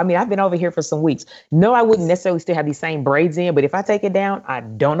 no, I mean, I've been over here for some weeks. No, I wouldn't necessarily still have these same braids in, but if I take it down, I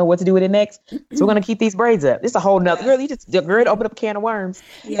don't know what to do with it next. So we're going to keep these braids up. It's a whole nother, girl, you just open up a can of worms.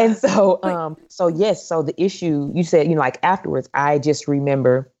 And so, so the issue you said, you know, like afterwards, I just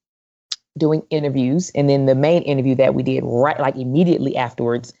remember doing interviews. And then the main interview that we did right, like immediately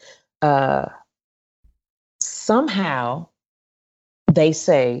afterwards, somehow they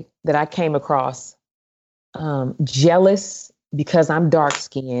say that I came across jealous because I'm dark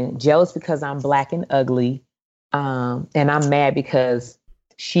skinned, jealous because I'm Black and ugly. And I'm mad because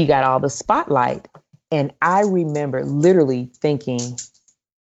she got all the spotlight. And I remember literally thinking,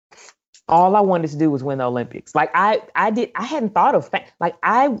 all I wanted to do was win the Olympics. Like I hadn't thought of, like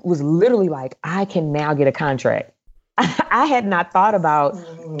I was literally like, I can now get a contract. I had not thought about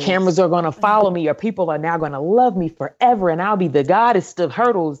cameras are going to follow me or people are now going to love me forever and I'll be the goddess of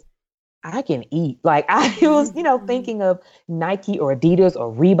hurdles. I can eat. Like I was, thinking of Nike or Adidas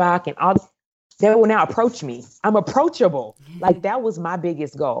or Reebok and all. They will now approach me. I'm approachable. Like that was my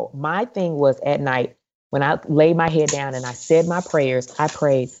biggest goal. My thing was at night when I laid my head down and I said my prayers, I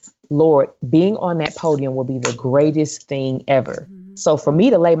prayed, Lord, being on that podium will be the greatest thing ever. Mm-hmm. So for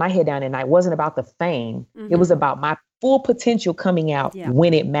me to lay my head down at night wasn't about the fame. Mm-hmm. It was about my full potential coming out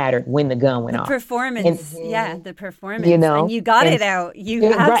when it mattered, when the gun went off. Performance. The performance. And you got it out.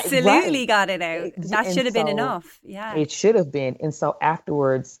 You absolutely got it out. That should have been enough. Yeah. It should have been. And so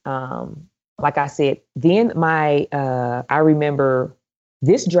afterwards, like I said, then I remember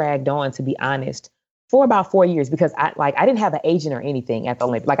this dragged on, to be honest, for about 4 years because I didn't have an agent or anything at the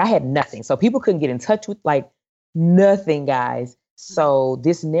Olympics. Like I had nothing. So people couldn't get in touch with nothing, guys. So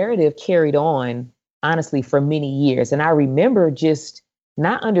this narrative carried on, honestly, for many years. And I remember just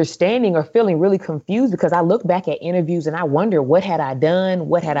not understanding or feeling really confused because I look back at interviews and I wonder, what had I done?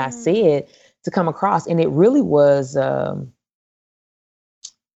 What had I said to come across? And it really was,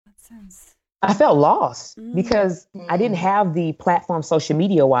 I felt lost because I didn't have the platform social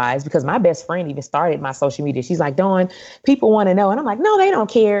media wise, because my best friend even started my social media. She's like, Dawn, people want to know. And I'm like, no, they don't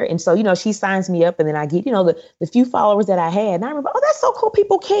care. And so, she signs me up and then I get, the few followers that I had. And I remember, oh, that's so cool.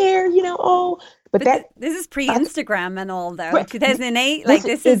 People care, But this is pre-Instagram and all, though. 2008,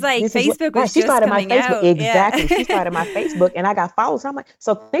 this is Facebook was just coming out. Exactly. She started my Facebook, and I got followers. And I'm like,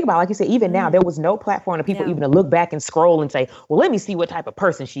 so think about it, like you said, even now, there was no platform for people even to look back and scroll and say, well, let me see what type of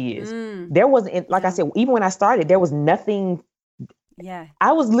person she is. There wasn't, like I said, even when I started, there was nothing. Yeah,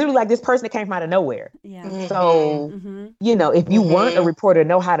 I was literally like this person that came from out of nowhere. Yeah. So, if you weren't a reporter,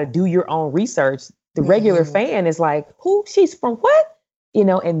 know how to do your own research, the regular fan is like, who? She's from what?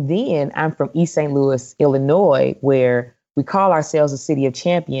 And then I'm from East St. Louis, Illinois, where we call ourselves a city of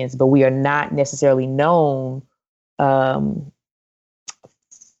champions, but we are not necessarily known for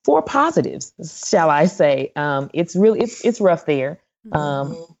positives, shall I say. It's really, it's rough there.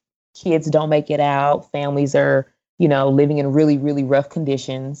 Kids don't make it out. Families are, living in really, really rough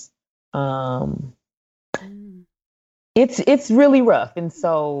conditions. It's really rough. And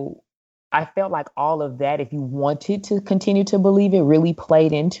so I felt like all of that, if you wanted to continue to believe it, really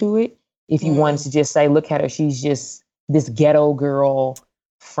played into it. If you wanted to just say, look at her, she's just this ghetto girl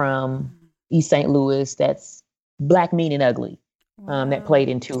from East St. Louis that's Black, mean, and ugly, that played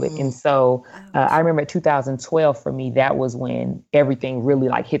into it. And so I remember 2012 for me, that was when everything really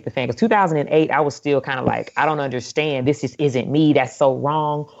hit the fan. Because 2008, I was still kind of like, I don't understand. This just isn't me. That's so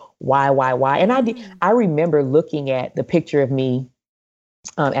wrong. Why? And I remember looking at the picture of me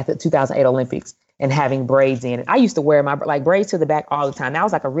at the 2008 Olympics and having braids in it. I used to wear my braids to the back all the time. That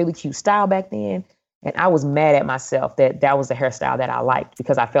was a really cute style back then. And I was mad at myself that was the hairstyle that I liked,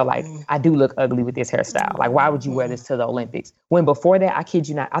 because I felt like I do look ugly with this hairstyle. Like, why would you wear this to the Olympics? When before that, I kid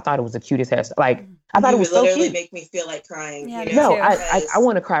you not, I thought it was the cutest hairstyle. Like, I thought it was so cute. Literally make me feel like crying. Yeah, no, I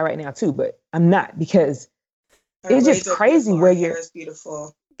want to cry right now too, but I'm not, because it's just crazy where your hair is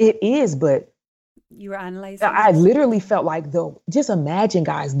beautiful. It is, but you were analyzing. I literally felt like just imagine,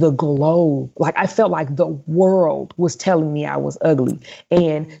 guys, the glow. Like, I felt like the world was telling me I was ugly.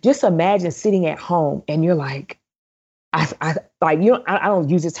 And just imagine sitting at home and you're like, I don't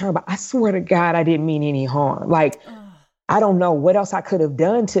use this term, but I swear to God, I didn't mean any harm. Like, I don't know what else I could have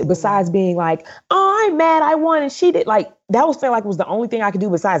done besides being like, oh, I'm mad I won and she did. Like, that felt like was the only thing I could do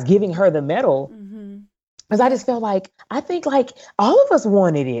besides giving her the medal. Because I just felt like, I think all of us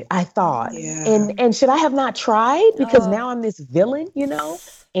wanted it, I thought. Yeah. And should I have not tried? Because now I'm this villain,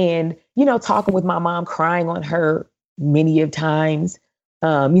 And, talking with my mom, crying on her many of times.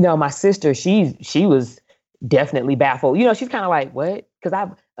 My sister, she was definitely baffled. She's kind of like, what? Because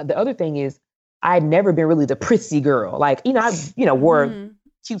the other thing is, I'd never been really the prissy girl. Like, I wore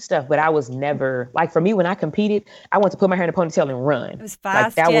cute stuff, but I was never, for me, when I competed, I wanted to put my hair in a ponytail and run. It was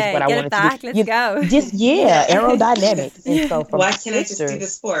fast. That was what I wanted to do. Let's go. Just, aerodynamics. And so for why can't I just do the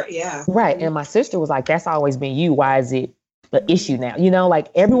sport? Yeah. Right. And my sister was like, that's always been you. Why is it the issue now?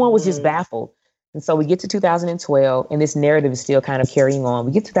 Everyone was just baffled. And so we get to 2012, and this narrative is still kind of carrying on.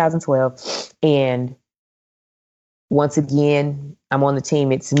 We get to 2012, and once again, I'm on the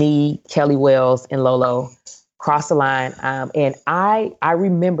team. It's me, Kelly Wells, and Lolo. Cross the line. And I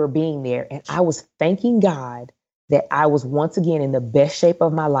remember being there, and I was thanking God that I was once again in the best shape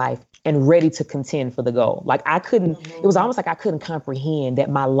of my life and ready to contend for the goal. Like it was almost like I couldn't comprehend that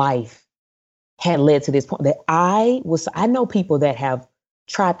my life had led to this point, that I know people that have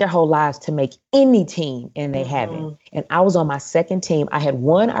tried their whole lives to make any team and they haven't. And I was on my second team. I had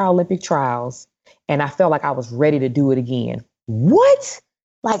won our Olympic trials and I felt like I was ready to do it again. What?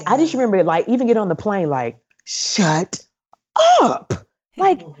 Like, I just remember like even get on the plane, like, shut up.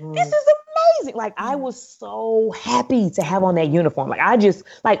 Like, this is amazing. Like, I was so happy to have on that uniform. Like, I just,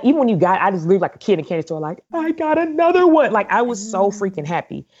 like, even when I just lived like a kid in a candy store, like, I got another one. Like, I was so freaking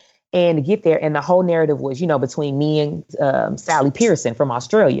happy. And to get there, and the whole narrative was, between me and Sally Pearson from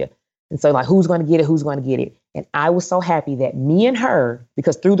Australia. And so, like, who's going to get it? Who's going to get it? And I was so happy that me and her,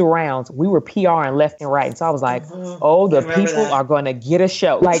 because through the rounds, we were PRing left and right. And so I was like, oh, the people are going to get a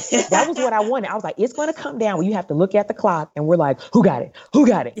show. Like, that was what I wanted. I was like, it's going to come down where you have to look at the clock and we're like, who got it? Who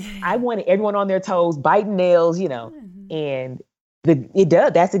got it? I wanted everyone on their toes, biting nails, and it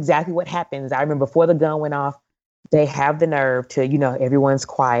does. That's exactly what happens. I remember before the gun went off, they have the nerve to, everyone's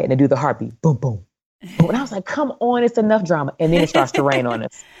quiet and they do the heartbeat. Boom, boom. And I was like, come on, it's enough drama. And then it starts to rain on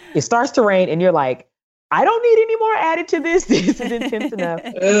us. It starts to rain and you're like, I don't need any more added to this. This is intense enough.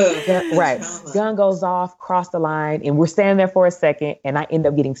 Right. Gun goes off, cross the line, and we're standing there for a second, and I end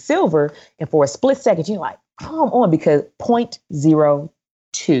up getting silver. And for a split second, you're like, come on, because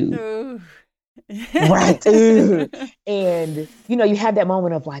 0.02. Right. And, you have that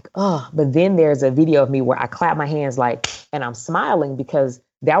moment of like, oh, but then there's a video of me where I clap my hands like, and I'm smiling because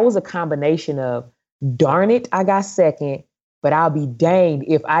that was a combination of, darn it, I got second. But I'll be danged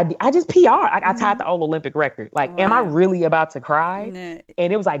if I just PR. I tied the old Olympic record. Like, am I really about to cry? No.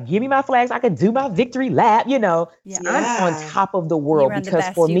 And it was like, give me my flags. I could do my victory lap, Yeah. I'm on top of the world because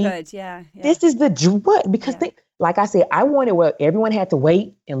for me, this is the what? Because like I said, I wanted where everyone had to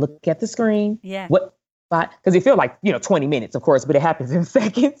wait and look at the screen. Yeah. Because it felt like, 20 minutes, of course, but it happens in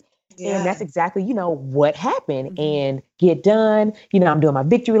seconds. Yeah. And that's exactly, what happened and get done. I'm doing my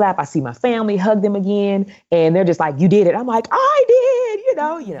victory lap. I see my family, hug them again. And they're just like, you did it. I'm like, I did,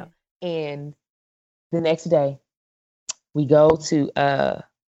 And the next day we go to,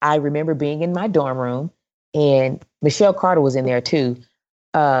 I remember being in my dorm room and Michelle Carter was in there too.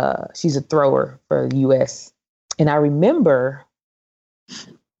 She's a thrower for the US. And I remember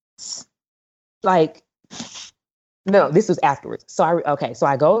no, this was afterwards. So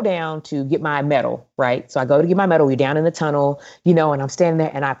I go down to get my medal, right? So I go to get my medal. We're down in the tunnel, and I'm standing there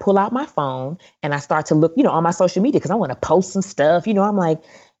and I pull out my phone and I start to look, on my social media because I want to post some stuff. I'm like,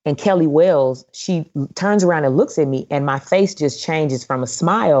 and Kelly Wells, she turns around and looks at me and my face just changes from a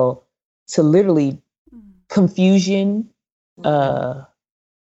smile to literally confusion and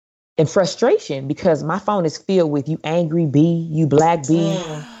frustration because my phone is filled with you angry bee, you black bee,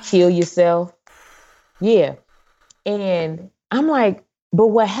 kill yourself. Yeah. And I'm like, but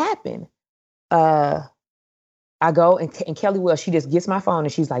what happened? I go and Kelly Wells, she just gets my phone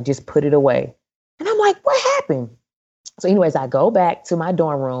and she's like, just put it away. And I'm like, what happened? So anyways, I go back to my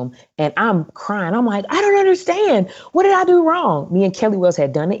dorm room and I'm crying. I'm like, I don't understand. What did I do wrong? Me and Kelly Wells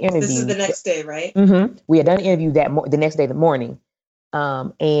had done the interview. This is the next day, right? Mm-hmm. We had done an interview the next day, the morning.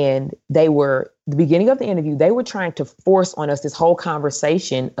 And the beginning of the interview, they were trying to force on us this whole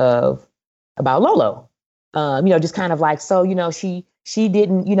conversation about Lolo. Just kind of like, so, she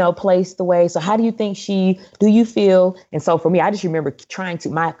didn't, place the way. So how do you think do you feel? And so for me, I just remember trying to,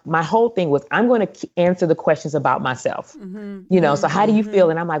 my whole thing was, I'm going to answer the questions about myself, so how do you feel?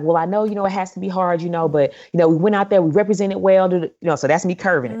 And I'm like, well, I know, it has to be hard, but, we went out there, we represented well, so that's me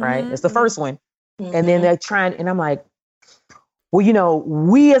curving it, right? It's the first one. And then they're trying, and I'm like, well,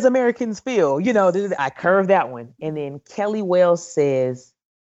 we as Americans feel, I curved that one. And then Kelly Wells says,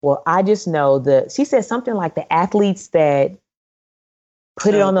 well, I just know she said something like the athletes that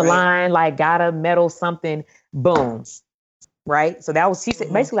put it on the line, like got a medal, something, boom. Right. So that was, she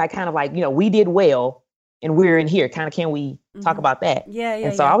said, basically like kind of like, we did well and we're in here. Kind of, can we talk about that? Yeah.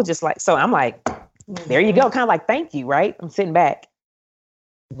 And so I was just like, so I'm like, there you go. Kind of like, thank you. Right. I'm sitting back.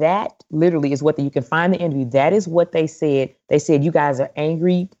 That literally is what you can find in the interview. That is what they said. They said, you guys are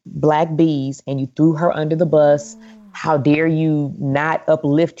angry black bees and you threw her under the bus. How dare you not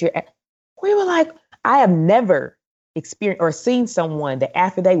uplift your... We were like, I have never experienced or seen someone that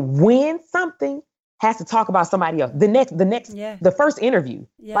after they win something has to talk about somebody else. The first interview.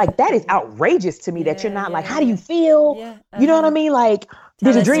 Yeah. Like, that is outrageous to me that you're not like, how do you feel? Yeah. You know what I mean? Like,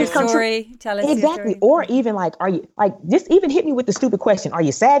 Did your dreams come true? Tell us exactly. Or even like, are you like, just even hit me with the stupid question. Are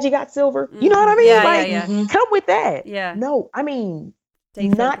you sad you got silver? You know what I mean? Yeah, like, come with that. Yeah. No, I mean,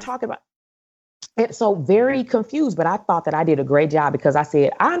 not talking about. And so very confused, but I thought that I did a great job because I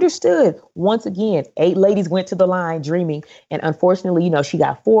said, I understood. Once again, 8 ladies went to the line dreaming. And unfortunately, she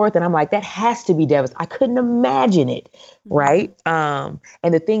got 4th. And I'm like, that has to be devastating. I couldn't imagine it. Right. And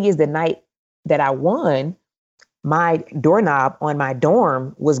the thing is, the night that I won, my doorknob on my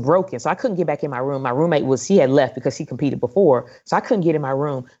dorm was broken. So I couldn't get back in my room. My roommate she had left because she competed before. So I couldn't get in my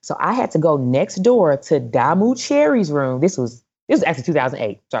room. So I had to go next door to Damu Cherry's room. This was actually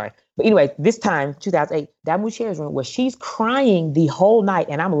 2008. Sorry. But anyway, this time, 2008, Damu Cherry's room, where she's crying the whole night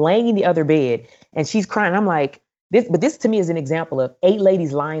and I'm laying in the other bed and she's crying. I'm like, this to me is an example of 8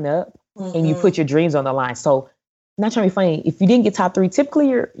 ladies line up and you put your dreams on the line. So not trying to be funny. If you didn't get top 3, typically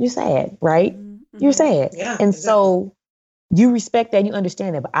you're sad, right? You're sad. Yeah, and so you respect that and you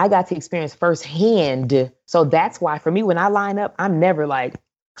understand that. But I got to experience firsthand. So that's why for me, when I line up, I'm never like,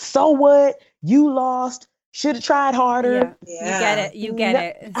 so what? You lost. Should have tried harder. Yeah. You get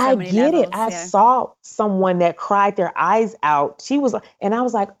it. I get it. I saw someone that cried their eyes out. She was, and I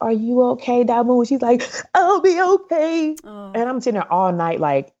was like, are you okay, Damu? She's like, I'll be okay. Oh. And I'm sitting there all night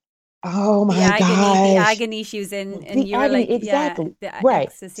like, oh my God. The agony she was in. And you were like, exactly. Right.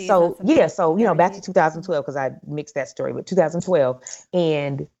 Ecstasy, so, back to 2012, because I mixed that story with 2012.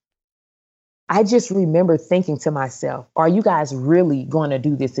 And I just remember thinking to myself, are you guys really going to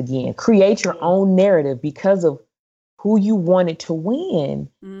do this again? Create your own narrative because of who you wanted to win.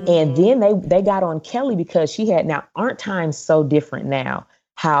 And then they got on Kelly because she had, now aren't times so different now,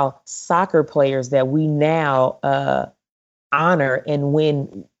 how soccer players that we now honor and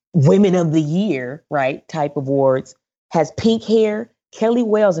win Women of the Year, right, type of awards, has pink hair. Kelly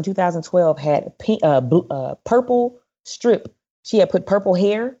Wells in 2012 had purple strip. She had put purple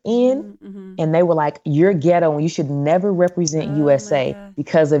hair in, and they were like, you're ghetto and you should never represent USA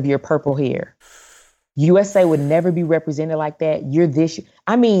because of your purple hair. USA would never be represented like that. You're this.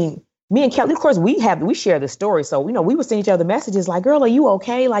 I mean, me and Kelly, of course, we share the story. So, we would send each other messages like, girl, are you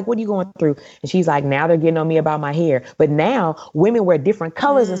okay? Like, what are you going through? And she's like, now they're getting on me about my hair. But now women wear different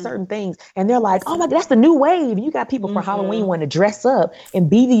colors and certain things. And they're like, oh my God, that's the new wave. You got people for Halloween want to dress up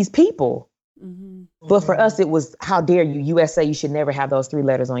and be these people. But for us, it was, how dare you, USA, you should never have those 3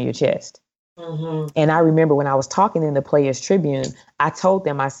 letters on your chest. And I remember when I was talking in the Players Tribune, I told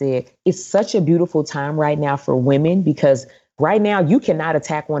them, I said, it's such a beautiful time right now for women, because right now you cannot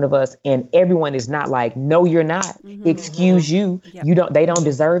attack one of us and everyone is not like, no, you're not. Excuse you. Yep. They don't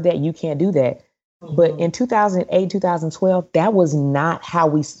deserve that. You can't do that. But in 2008, 2012, that was not how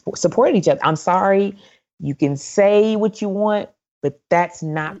we supported each other. I'm sorry. You can say what you want, but that's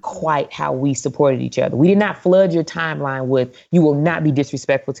not quite how we supported each other. We did not flood your timeline with, you will not be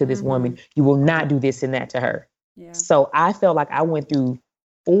disrespectful to this woman. You will not do this and that to her. Yeah. So I felt like I went through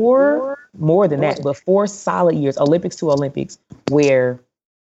 4 solid years, Olympics to Olympics, where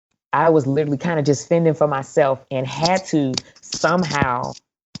I was literally kind of just fending for myself and had to somehow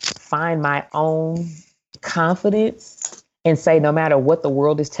find my own confidence and say, no matter what the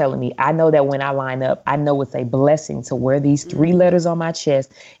world is telling me, I know that when I line up, I know it's a blessing to wear these 3 letters on my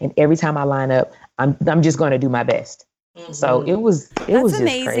chest. And every time I line up, I'm just going to do my best. So it was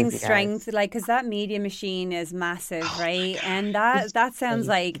amazing crazy, strength, like, because that media machine is massive, right? And that sounds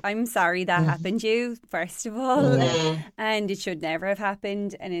like, I'm sorry that happened to you, first of all, and it should never have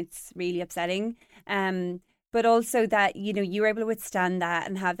happened, and it's really upsetting. But also that, you were able to withstand that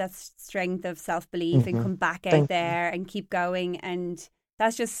and have that strength of self-belief and come back out there and keep going, and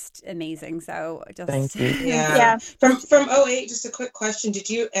that's just amazing. So thank you. Yeah. From 2008, just a quick question. Did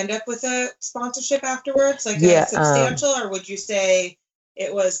you end up with a sponsorship afterwards? Like a substantial, or would you say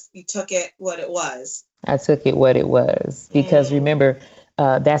you took it what it was? I took it what it was, because remember,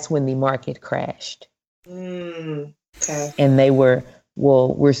 that's when the market crashed. Okay. And they were,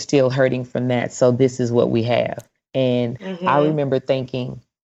 well, we're still hurting from that. So this is what we have. And I remember thinking,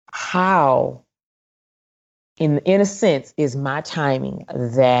 how, in a sense, is my timing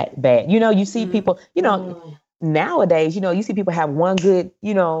that bad? You see people, nowadays, you see people have one good,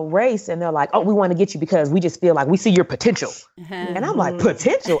 race, and they're like, oh, we want to get you because we just feel like we see your potential. And I'm like,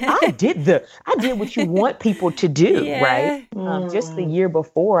 potential? I did what you want people to do, right? Just the year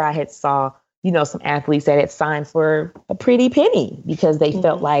before, I had saw, some athletes that had signed for a pretty penny because they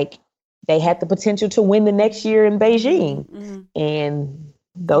felt like they had the potential to win the next year in Beijing. And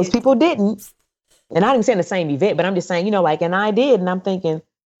those people didn't. And I didn't say in the same event, but I'm just saying, and I did. And I'm thinking,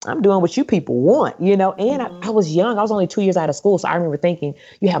 I'm doing what you people want, and I was young. I was only 2 years out of school. So I remember thinking,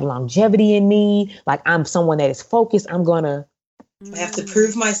 you have longevity in me. Like, I'm someone that is focused. I'm going to I have to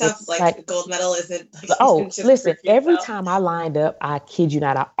prove myself. Like gold medal isn't. Listen, every time I lined up, I kid you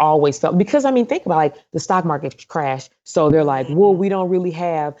not, I always felt, because I mean, think about like the stock market crash. So they're like, well, we don't really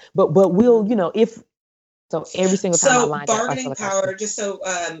have, but we'll, if, so every single time I lined up. So bargaining power, just so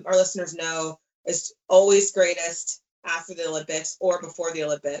our listeners know, is always greatest after the Olympics or before the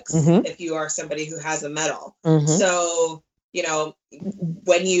Olympics, if you are somebody who has a medal. So,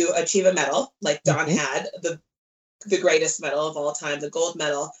 when you achieve a medal, like Dawn had, the greatest medal of all time, the gold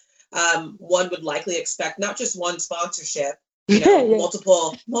medal, one would likely expect not just one sponsorship,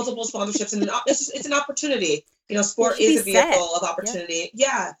 multiple sponsorships, and it's an opportunity. Sport is a vehicle of opportunity.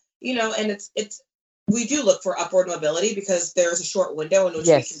 Yeah, and it's we do look for upward mobility because there's a short window in which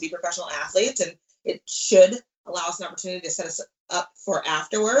we can be professional athletes, and it should allow us an opportunity to set us up for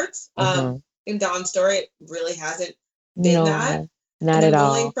afterwards. In Dawn's story, it really hasn't been that. Not at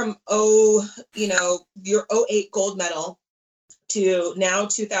all. From your 2008 gold medal to now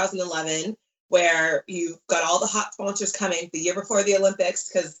 2011, where you've got all the hot sponsors coming the year before the Olympics,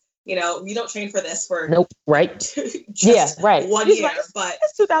 because you don't train for this for 1 year. But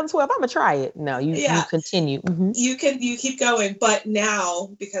it's 2012. I'm gonna try it. No, you continue. You keep going, but now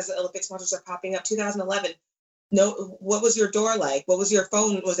because the Olympic sponsors are popping up, 2011. No, what was your door like? What was your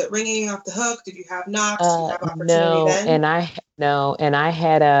phone? Was it ringing off the hook? Did you have knocks? Did you have opportunity then? And I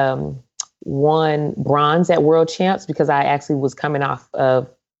had won bronze at World Champs because I actually was coming off of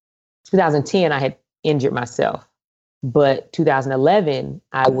 2010. I had injured myself, but 2011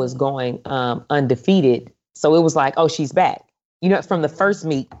 I was going undefeated. So it was like, oh, she's back. From the first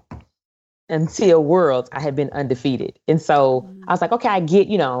meet until Worlds, I had been undefeated, and so I was like, okay, I get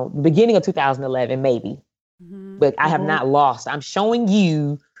the beginning of 2011 maybe. But I have not lost. I'm showing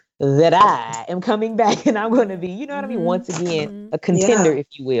you that I am coming back and I'm going to be, once again, a contender, if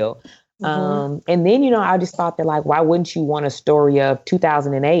you will. And then, I just thought that like, why wouldn't you want a story of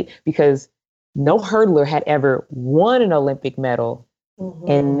 2008? Because no hurdler had ever won an Olympic medal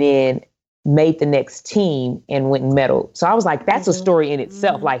and then made the next team and went and medaled. So I was like, that's a story in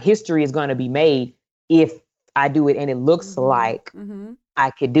itself. Like history is going to be made if I do it and it looks like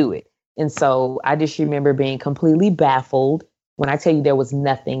I could do it. And so I just remember being completely baffled when I tell you there was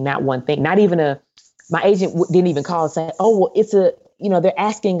nothing, not one thing, not even my agent didn't even call and say, oh, well, it's they're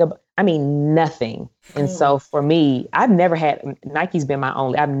asking about, nothing. And so for me, I've never had, Nike's been my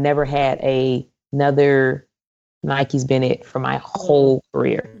only, I've never had another Nike's been it for my whole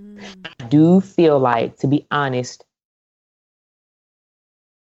career. I do feel like, to be honest,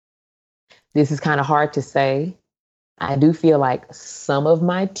 this is kind of hard to say. I do feel like some of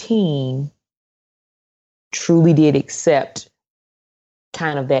my team truly did accept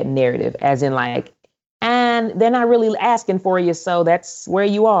kind of that narrative, as in like, and they're not really asking for you, so that's where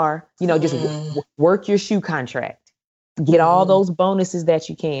you are. Just work your shoe contract, get all those bonuses that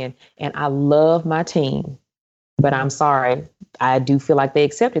you can. And I love my team, but I'm sorry, I do feel like they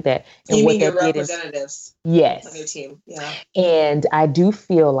accepted that. And you mean your representatives? Yes. On your team, yeah. And I do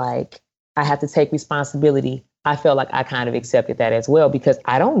feel like I have to take responsibility. I felt like I kind of accepted that as well, because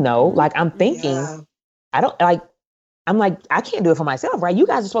I don't know, like I'm thinking, I'm like, I can't do it for myself, right? You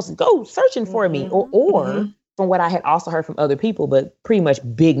guys are supposed to go searching for me or from what I had also heard from other people, but pretty much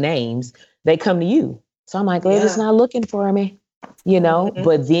big names, they come to you. So I'm like, they're just not looking for me,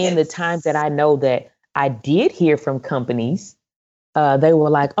 but then the times that I know that I did hear from companies, they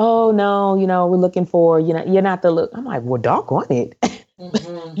were like, oh no, we're looking for, you're not the look. I'm like, well, doggone it.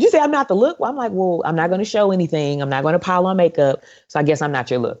 You say I'm not the look. Well, I'm like, well, I'm not going to show anything. I'm not going to pile on makeup. So I guess I'm not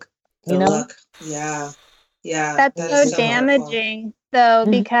your look. Look. Yeah. That's so damaging, though,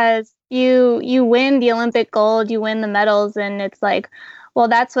 because you win the Olympic gold, you win the medals, and it's like, well,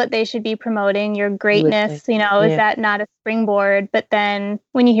 that's what they should be promoting, your greatness, is that not a springboard? But then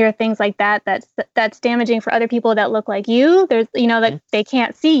when you hear things like that, that's damaging for other people that look like you. There's, that they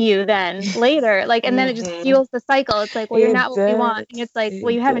can't see you then later, like, and then it just fuels the cycle. It's like, well, you're not what we want. And it's like,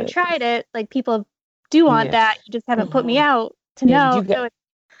 well, you haven't tried it. Like, people do want that. You just haven't put me out to know.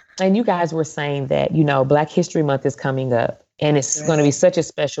 And you guys were saying that, Black History Month is coming up. And it's going to be such a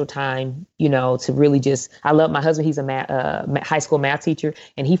special time, to really I love my husband. He's a high school math teacher,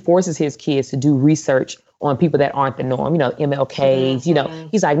 and he forces his kids to do research on people that aren't the norm, MLKs,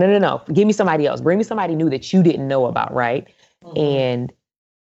 He's like, no, give me somebody else. Bring me somebody new that you didn't know about, right? And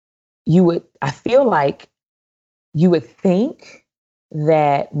I feel like you would think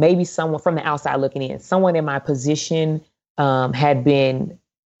that maybe someone from the outside looking in, someone in my position had been,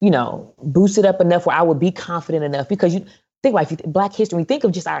 boosted up enough where I would be confident enough, because think like Black history, we think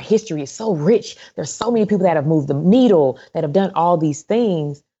of just our history is so rich. There's so many people that have moved the needle, that have done all these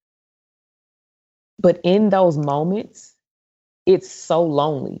things. But in those moments, it's so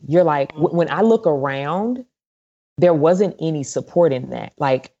lonely. You're like, when I look around, there wasn't any support in that.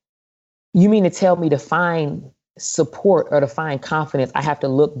 Like, you mean to tell me to find support or to find confidence, I have to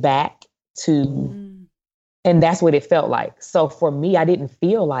look back to, and that's what it felt like. So for me, I didn't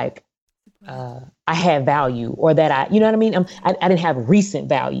feel like I had value, or that I, you know what I mean? I didn't have recent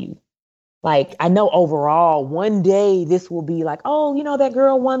value. Like, I know overall, one day this will be like, oh, you know, that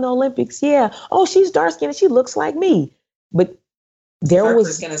girl won the Olympics. Yeah. Oh, she's dark skinned and she looks like me. But there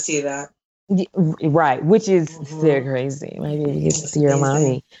Harper's going to see that. Right. Which is they're crazy. Maybe you get to see your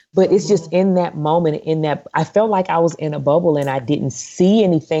mommy. But it's just in that moment, in that I felt like I was in a bubble and I didn't see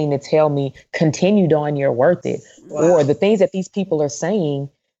anything to tell me, continue on, you're worth it. Wow. Or the things that these people are saying,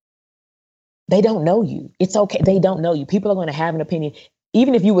 they don't know you. It's okay. They don't know you. People are going to have an opinion.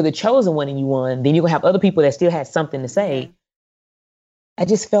 Even if you were the chosen one and you won, then you're going to have other people that still had something to say. I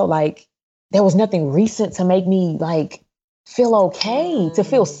just felt like there was nothing recent to make me like feel okay, to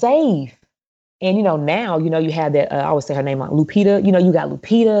feel safe. And, you know, now, you know, you have that, I always say her name, like Lupita, you know, you got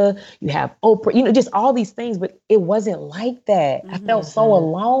Lupita, you have Oprah, you know, just all these things, but it wasn't like that. I felt so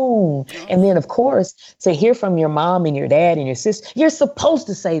alone. And then, of course, to hear from your mom and your dad and your sister, you're supposed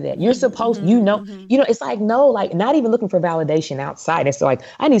to say that. You're supposed, you know, it's like, no, like not even looking for validation outside. It's like,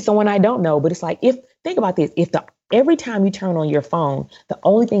 I need someone I don't know. But it's like, think about this, every time you turn on your phone, the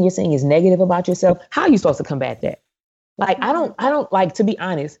only thing you're saying is negative about yourself, how are you supposed to combat that? Like, I don't like, to be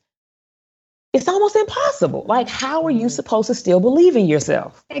honest, it's almost impossible. Like, how are you supposed to still believe in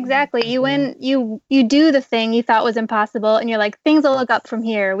yourself? Exactly. You do the thing you thought was impossible, and you're like, things will look up from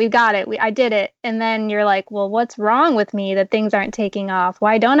here. We got it. I did it. And then you're like, well, what's wrong with me that things aren't taking off?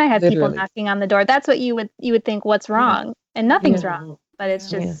 Why don't I have people knocking on the door? That's what you would think, what's wrong? And nothing's wrong. But it's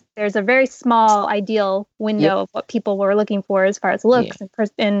just, there's a very small ideal window of what people were looking for as far as looks.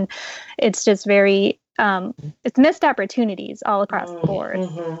 And it's just very, it's missed opportunities all across the board.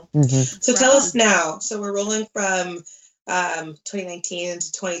 So tell us now. So we're rolling from 2019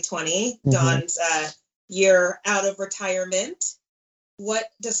 to 2020, Dawn's year out of retirement. What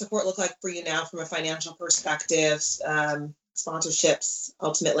does support look like for you now from a financial perspective? Sponsorships,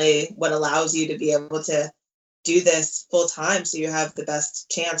 ultimately, what allows you to be able to do this full time so you have the best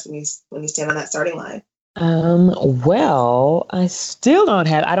chance when you stand on that starting line? Well, I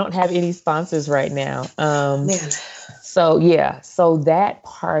don't have any sponsors right now. So that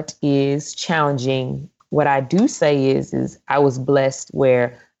part is challenging. What I do say is I was blessed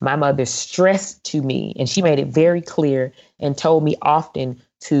where my mother stressed to me, and she made it very clear and told me often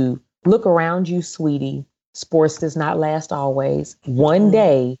to look around you, sweetie. Sports does not last always. One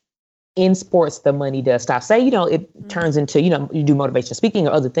day in sports, the money does stop. Say, it turns into, you do motivational speaking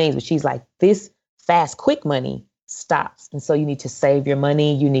or other things, but she's like, this fast, quick money stops. And so you need to save your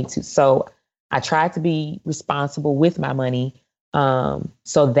money. So I tried to be responsible with my money.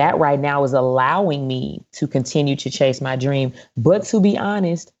 So that right now is allowing me to continue to chase my dream. But to be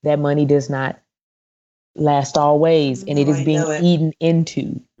honest, that money does not last always. And it is being eaten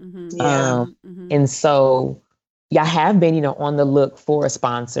into. And so I have been, on the look for a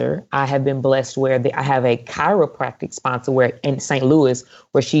sponsor. I have been blessed where I have a chiropractic sponsor in St. Louis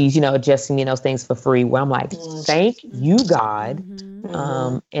where she's, adjusting me those things for free, where I'm like, thank you, God.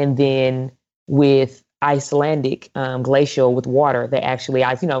 And then with Icelandic glacial with water, they actually,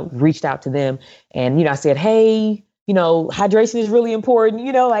 I reached out to them and, I said, hey, hydration is really important,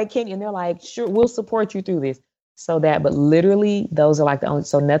 can you? And they're like, sure, we'll support you through this. But literally those are like the only,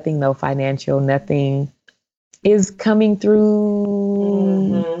 so nothing, no financial, nothing is coming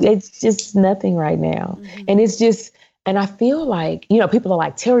through. It's just nothing right now. And it's just, and I feel like, people are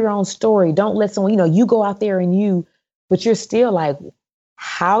like, tell your own story. Don't let someone, you go out there but you're still like,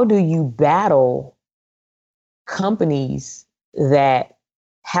 how do you battle companies that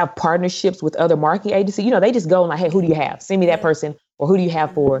have partnerships with other marketing agencies? They just go and like, hey, who do you have? Send me that person, or who do you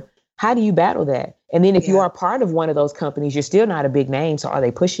have for? How do you battle that? And then if you are part of one of those companies, you're still not a big name. So are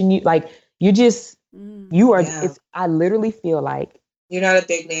they pushing you? Like, you are, I literally feel like you're not a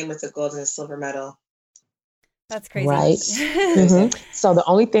big name with a gold and a silver medal. That's crazy. Right. So the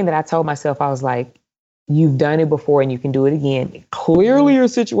only thing that I told myself, I was like, you've done it before and you can do it again. Clearly your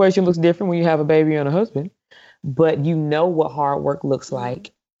situation looks different when you have a baby and a husband, but what hard work looks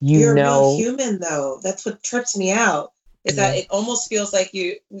like. You're a real human though. That's what trips me out. Is that it almost feels like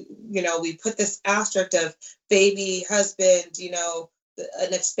we put this asterisk of baby, husband,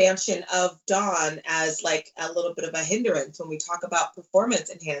 an expansion of Dawn as like a little bit of a hindrance when we talk about performance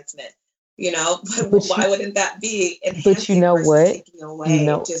enhancement, but why wouldn't that be enhancing? But you know what? Taking away?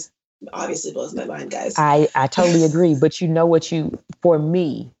 It just obviously blows my mind, guys. I totally agree. But for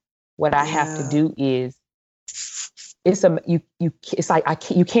me, what I have to do is it's like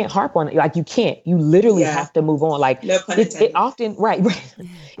you can't harp on it. Like you literally have to move on. Like no pun intended. It often, right.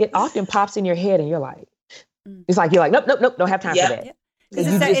 It often pops in your head and you're like, it's like, you're like, nope, don't have time for that.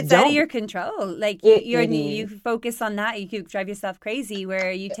 Because it's out of your control. Like you focus on that, you could drive yourself crazy.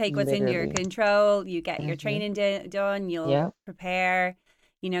 Where you take what's in your control, you get your training done, you'll prepare.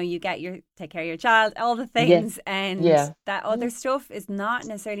 You take care of your child, all the things, and that other stuff is not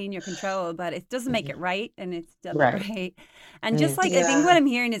necessarily in your control, but it doesn't make it right, and it's still right. And just like I think what I'm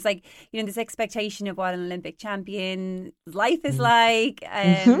hearing is like this expectation of what an Olympic champion life is like,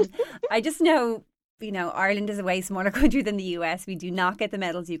 and I just know. Ireland is a way smaller country than the US. We do not get the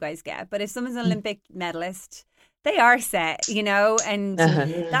medals you guys get, but if someone's an Olympic medalist, they are set, and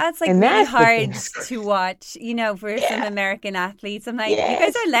that's like really hard to watch, for some American athletes. I'm like, you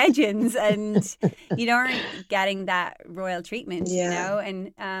guys are legends, and you aren't getting that royal treatment,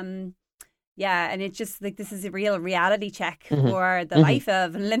 and and it's just like this is a real reality check for the life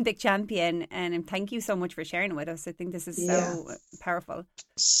of an Olympic champion. And thank you so much for sharing it with us. I think this is so powerful.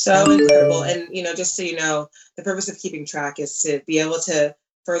 So incredible. And, just so you know, the purpose of keeping track is to be able to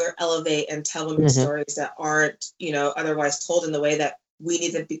further elevate and tell women's stories that aren't, otherwise told in the way that we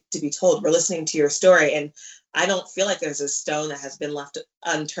need to be told. We're listening to your story, and I don't feel like there's a stone that has been left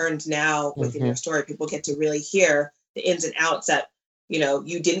unturned now within your story. People get to really hear the ins and outs that,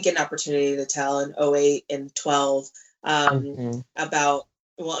 you didn't get an opportunity to tell in 08 and 12 about,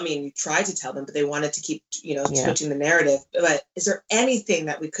 you tried to tell them, but they wanted to keep, switching the narrative. But is there anything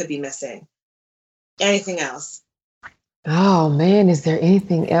that we could be missing? Anything else? Oh man, is there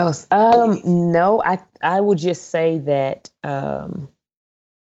anything else? No, I would just say that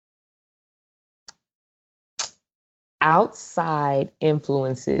outside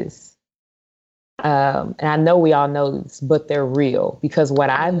influences, and I know we all know this, but they're real, because what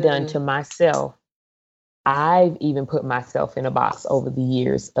I've done to myself, I've even put myself in a box over the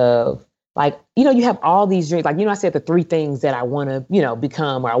years of like, you have all these dreams. Like, I said the 3 things that I want to,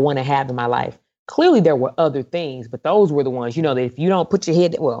 become or I want to have in my life. Clearly there were other things, but those were the ones, that if you don't put your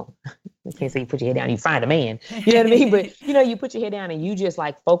head, I can't say you put your head down, you find a man, you know what I mean? But, you put your head down and you just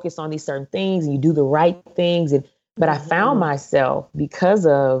like focus on these certain things and you do the right things. But I found myself, because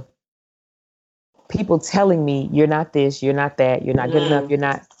of people telling me, you're not this, you're not that, you're not good enough,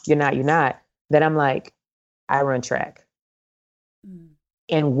 you're not, that I'm like, I run track.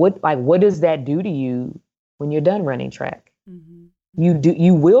 And what does that do to you when you're done running track?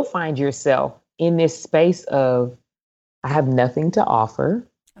 You will find yourself in this space of, I have nothing to offer.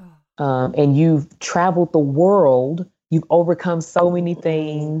 And you've traveled the world, you've overcome so many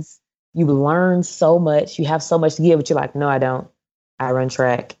things, you've learned so much, you have so much to give, but you're like, no, I don't. I run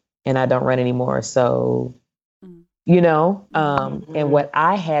track and I don't run anymore. So, and what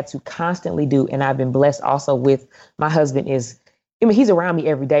I had to constantly do, and I've been blessed also with my husband, is, he's around me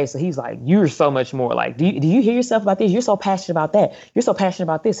every day. So he's like, you're so much more. Like, do you hear yourself about this? You're so passionate about that. You're so passionate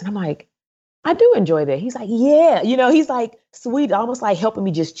about this. And I'm like, I do enjoy that. He's like, yeah, he's like sweet, almost like helping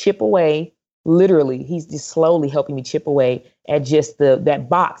me just chip away. Literally, he's just slowly helping me chip away at just that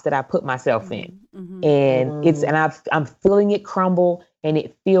box that I put myself in. And I'm feeling it crumble, and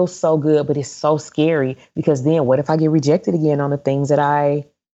it feels so good, but it's so scary, because then what if I get rejected again on the things that I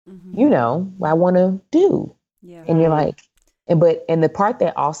want to do? Yeah. And you're like, and the part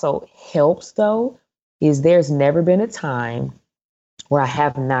that also helps though, is there's never been a time where I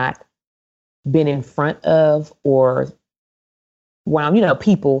have not been in front of or around,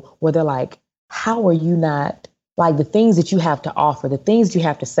 people where they're like, how are you not, like, the things that you have to offer, the things you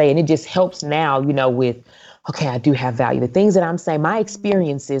have to say. And it just helps now, with, okay, I do have value. The things that I'm saying, my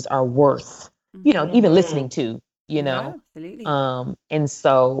experiences are worth, even listening to, Yeah, absolutely. And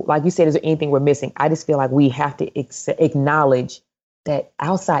so, like you said, is there anything we're missing? I just feel like we have to acknowledge that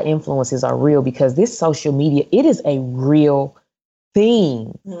outside influences are real, because this social media, it is a real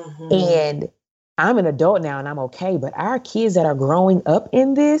thing. And I'm an adult now and I'm okay, but our kids that are growing up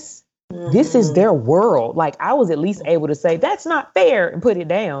in this, this is their world. Like, I was at least able to say, that's not fair, and put it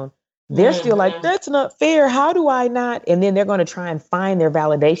down. They're still like, that's not fair. How do I not? And then they're going to try and find their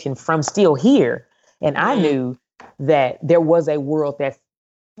validation from still here. And I knew that there was a world that,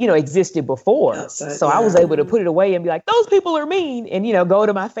 existed before. Outside, so I was able to put it away and be like, those people are mean, and, go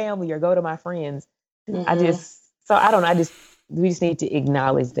to my family or go to my friends. I don't know. We just need to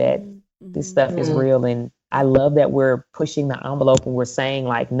acknowledge that this stuff is real. And I love that we're pushing the envelope and we're saying,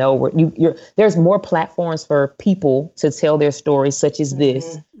 like, no, there's more platforms for people to tell their stories such as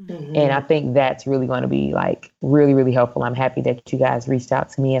this. And I think that's really going to be like really, really helpful. I'm happy that you guys reached out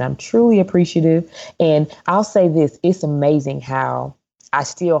to me, and I'm truly appreciative. And I'll say this, it's amazing how I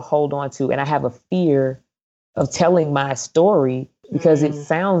still hold on to, and I have a fear of telling my story, because it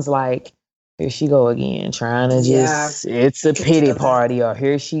sounds like, here she go again, trying to just, it's a pity party, or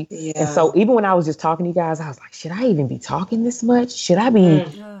here she. And so even when I was just talking to you guys, I was like, should I even be talking this much? Should I be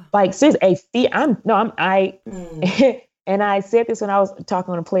like, seriously, and I said this when I was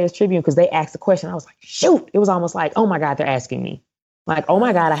talking on the Players Tribune, because they asked the question. I was like, shoot, it was almost like, oh my God, they're asking me. Like, oh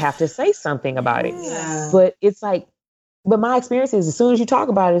my God, I have to say something about it. But it's like, but my experience is, as soon as you talk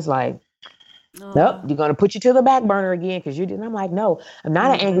about it, it's like, nope, you're going to put you to the back burner again because you didn't. I'm like, no, I'm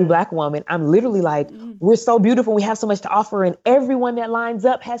not an angry Black woman. I'm literally like, we're so beautiful. We have so much to offer, and everyone that lines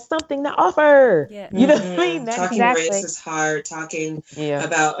up has something to offer. You know what I mean? That's talking race is hard. Talking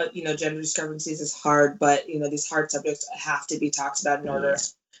about, gender discrepancies is hard, but, these hard subjects have to be talked about in order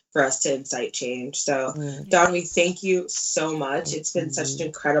for us to incite change. So, Dawn, we thank you so much. It's been such an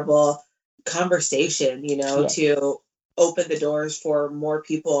incredible conversation, to open the doors for more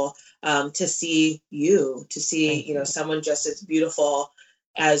people to see you, to see, someone just as beautiful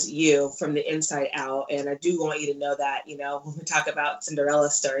as you from the inside out. And I do want you to know that, when we talk about Cinderella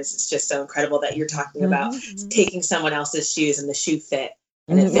stories, it's just so incredible that you're talking about taking someone else's shoes and the shoe fit.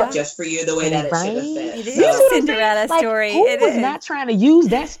 And it fit just for you the way that it should have fit. It is a Cinderella story. Who was not trying to use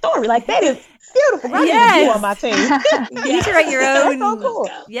that story? Like, that is beautiful. I need you on my team. You need to write your own. That's so cool.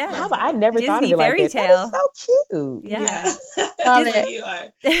 Yeah. I never thought of it like that. That is so cute. Yeah. Love it. You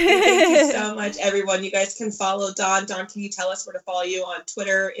are. Thank you so much, everyone. You guys can follow Dawn. Dawn, can you tell us where to follow you on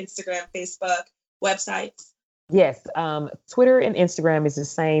Twitter, Instagram, Facebook, websites? Yes. Twitter and Instagram is the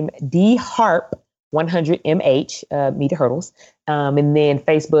same. DHarp100MH, Meet the Hurdles. And then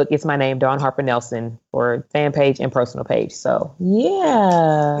Facebook, it's my name, Dawn Harper Nelson, for fan page and personal page. So,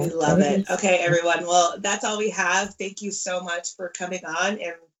 yeah. We love it. Okay, everyone. Well, that's all we have. Thank you so much for coming on,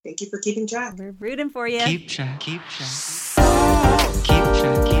 and thank you for keeping track. We're rooting for you. Keep track. Keep track. Keep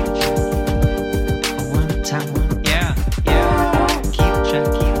track. Keep track. One time. Yeah. Yeah. Keep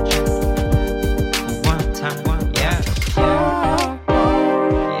track. Keep track. One time. One. Yeah. Yeah.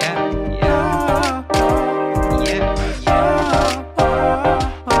 Yeah. Yeah.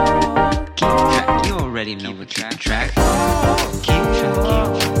 Keep track. You already know what track. Keep track. Keep track.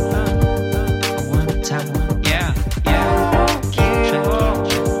 One time. One. Yeah. Yeah. Keep track.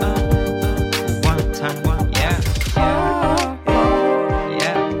 One time. One. Yeah.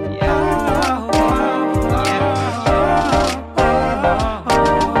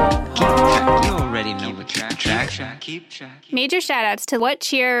 Major shoutouts to What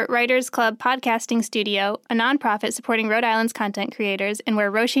Cheer Writers Club Podcasting Studio, a nonprofit supporting Rhode Island's content creators and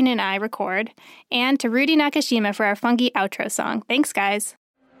where Roisin and I record, and to Rudy Nakashima for our funky outro song. Thanks, guys.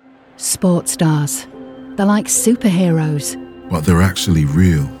 Sports stars. They're like superheroes. But they're actually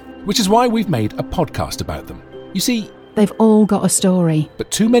real. Which is why we've made a podcast about them. You see, they've all got a story.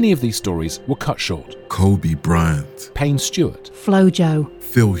 But too many of these stories were cut short. Kobe Bryant. Payne Stewart. Flojo.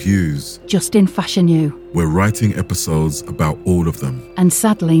 Phil Hughes. Justin Fashanu. We're writing episodes about all of them. And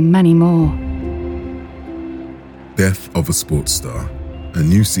sadly, many more. Death of a Sports Star. A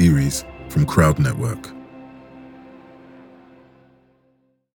new series from Crowd Network.